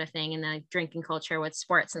that sort of thing in the drinking culture with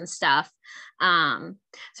sports and stuff. So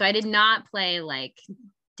I did not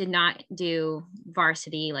do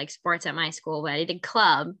varsity like sports at my school, but I did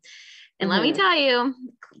club. And let me Mm-hmm. tell you,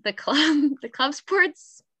 the club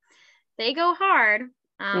sports, they go hard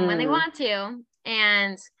when they Mm. want to.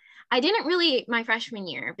 And I didn't really my freshman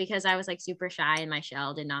year because I was like super shy and my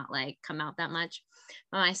shell did not like come out that much.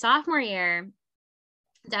 But my sophomore year,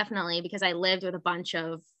 Definitely, because I lived with a bunch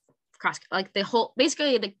of like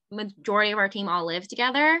basically the majority of our team all lived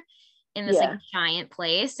together in this like giant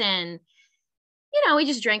place. And, we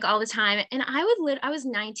just drank all the time. And I was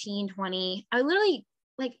 19, 20. I would literally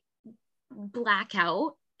like black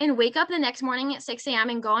out and wake up the next morning at 6 a.m.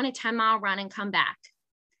 and go on a 10-mile run and come back.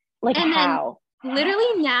 Like, and how? Then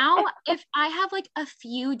literally now, if I have like a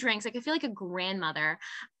few drinks, like I feel like a grandmother,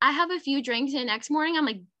 I have a few drinks and the next morning I'm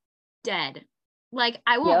like dead. Like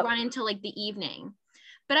I won't run until like the evening.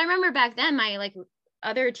 But I remember back then my like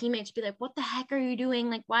other teammates be like, what the heck are you doing?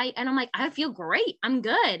 Like, why? And I'm like, I feel great. I'm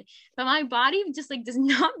good. But my body just like does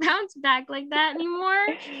not bounce back like that anymore.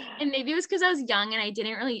 And maybe it was because I was young and I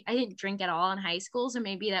didn't drink at all in high school. So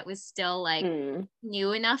maybe that was still like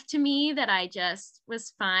new enough to me that I just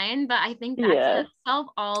was fine. But I think back to myself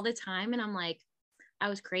all the time. And I'm like, I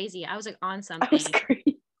was crazy. I was like on something. I was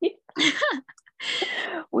crazy.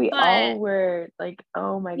 We all were like,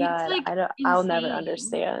 oh my God, like I'll never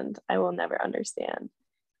understand. I will never understand.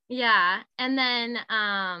 Yeah. And then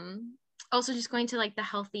also just going to like the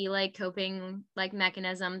healthy like coping like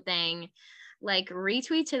mechanism thing, like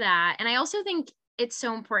retweet to that. And I also think it's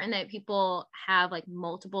so important that people have like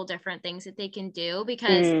multiple different things that they can do,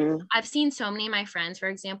 because I've seen so many of my friends, for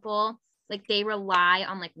example, like they rely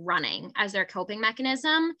on like running as their coping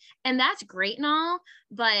mechanism, and that's great and all,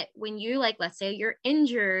 but when you like, let's say you're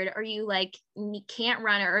injured or you like you can't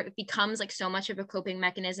run, or it becomes like so much of a coping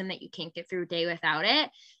mechanism that you can't get through a day without it,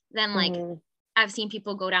 then like I've seen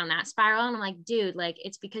people go down that spiral, and I'm like, dude, like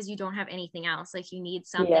it's because you don't have anything else. Like you need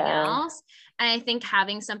something else. And I think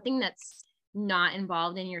having something that's not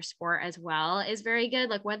involved in your sport as well is very good.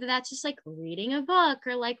 Like whether that's just like reading a book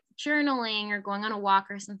or like journaling or going on a walk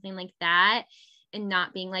or something like that, and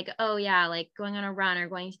not being like, oh yeah, like going on a run or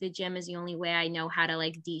going to the gym is the only way I know how to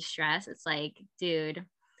like de-stress. It's like, dude,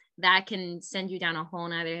 that can send you down a whole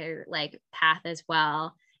nother like path as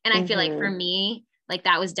well. And I feel like for me, like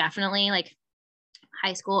that was definitely like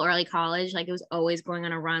high school, early college, like it was always going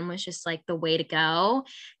on a run was just like the way to go.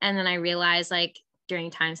 And then I realized like during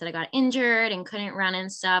times that I got injured and couldn't run and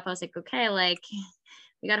stuff, I was like, okay, like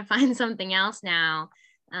we got to find something else now.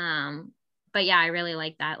 But yeah, I really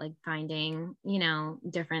like that, like finding,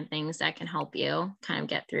 different things that can help you kind of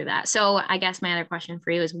get through that. So I guess my other question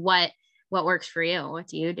for you is what works for you? What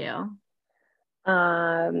do you do?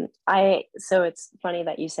 So it's funny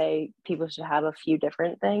that you say people should have a few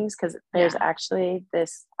different things, because there's actually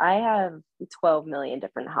I have 12 million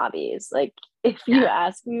different hobbies. Like if you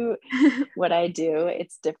ask me what I do,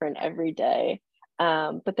 it's different every day.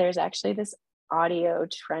 But there's actually this audio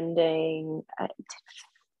trending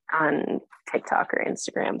on TikTok or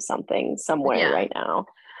Instagram, somewhere right now.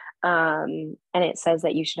 And it says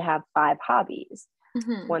that you should have 5 hobbies.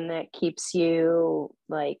 One that keeps you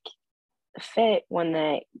like fit, one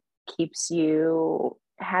that keeps you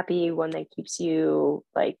happy, one that keeps you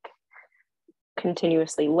like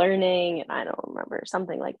continuously learning, and I don't remember,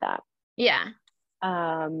 something like that.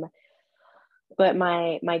 But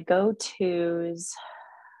my go-tos,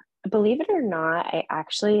 believe it or not, I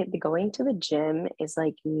actually, going to the gym is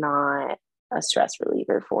like not a stress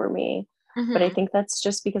reliever for me. But I think that's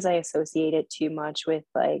just because I associate it too much with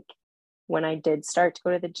like when I did start to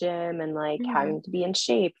go to the gym and like having to be in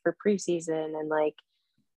shape for preseason and like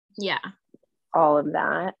all of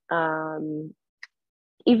that.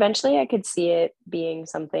 Eventually I could see it being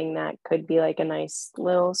something that could be like a nice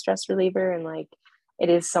little stress reliever, and like it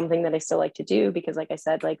is something that I still like to do because like I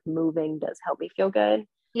said, like moving does help me feel good.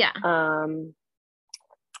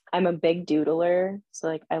 I'm a big doodler, so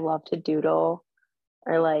like I love to doodle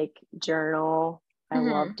or like journal. I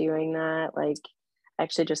love doing that. Like I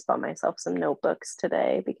actually just bought myself some notebooks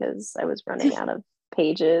today because I was running out of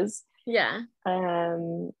pages.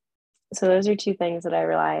 So those are 2 things that I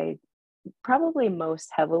rely probably most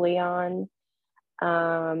heavily on.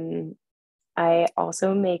 I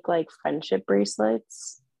also make like friendship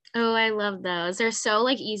bracelets. Oh, I love those. They're so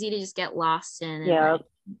like easy to just get lost in and like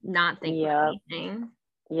not think about anything.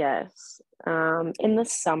 Yes. In the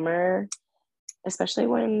summer, especially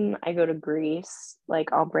when I go to Greece,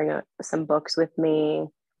 like I'll bring some books with me.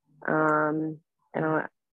 And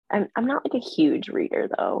I'm not like a huge reader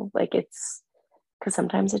though. Like it's because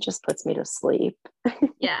sometimes it just puts me to sleep.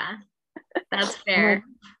 Yeah, that's fair. Like,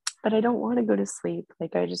 but I don't want to go to sleep.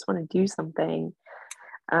 Like I just want to do something.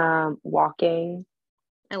 Walking.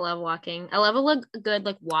 I love walking. I love a good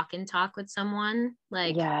like walk and talk with someone.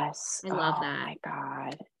 Like yes, I love that. Oh my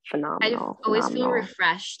God, phenomenal. I always feel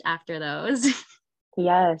refreshed after those.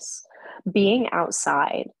 Yes, being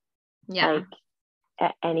outside. Yeah. Like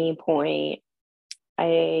at any point,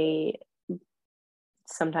 I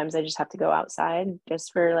sometimes I just have to go outside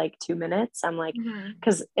just for like 2 minutes. I'm like, Mm-hmm.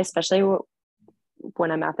 because especially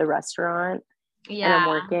when I'm at the restaurant and I'm Yeah,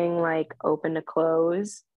 working like open to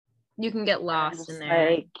close, you can get I'm lost in just there.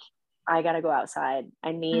 like, I gotta go outside.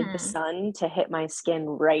 I need the Mm-hmm. sun to hit my skin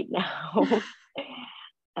right now.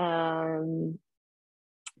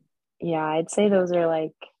 Yeah, I'd say those are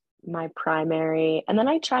like my primary. And then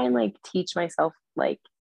I try and like teach myself like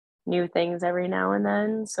new things every now and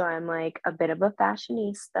then. So I'm like a bit of a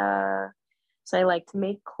fashionista. So I like to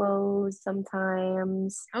make clothes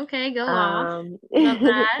sometimes. Okay, go off. Um, Love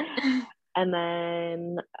that. and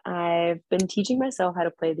then I've been teaching myself how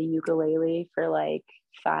to play the ukulele for like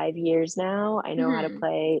 5 years now. I know how to Mhm.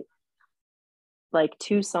 play like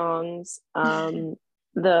two songs.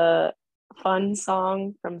 The fun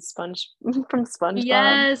song from from SpongeBob,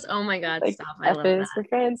 Yes. Oh my God, like stop. I F love is that. for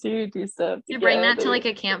fancy, do stuff To bring that to together. like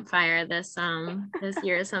a campfire this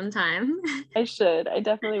year sometime. I should. I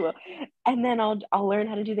definitely will. And then I'll learn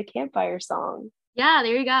how to do the campfire song. Yeah,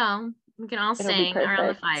 there you go. We can all It'll be sing around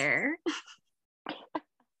the perfect. fire.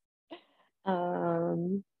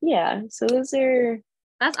 Yeah, so those are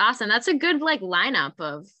That's awesome. That's a good like lineup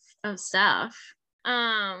of stuff.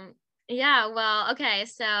 Um, yeah, well, okay.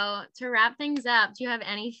 So to wrap things up, do you have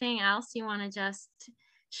anything else you want to just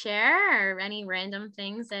share or any random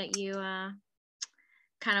things that you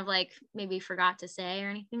kind of like maybe forgot to say or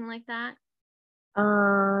anything like that?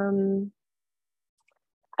 um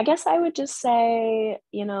I guess I would just say,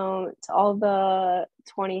 to all the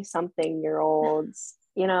 20 something year olds,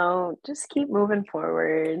 just keep moving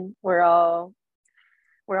forward. We're all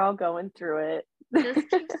going through Just it.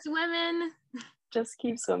 keep swimming. Just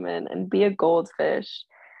keep swimming and be a goldfish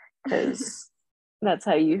because that's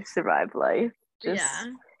how you survive life. Just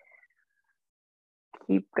Yeah.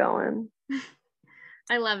 keep going.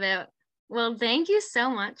 I love it. Well, thank you so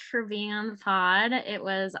much for being on the pod. It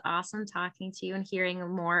was awesome talking to you and hearing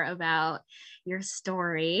more about your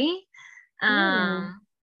story. Yeah.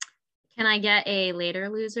 Can I get a later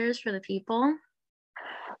losers for the people?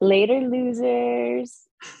 Later, losers.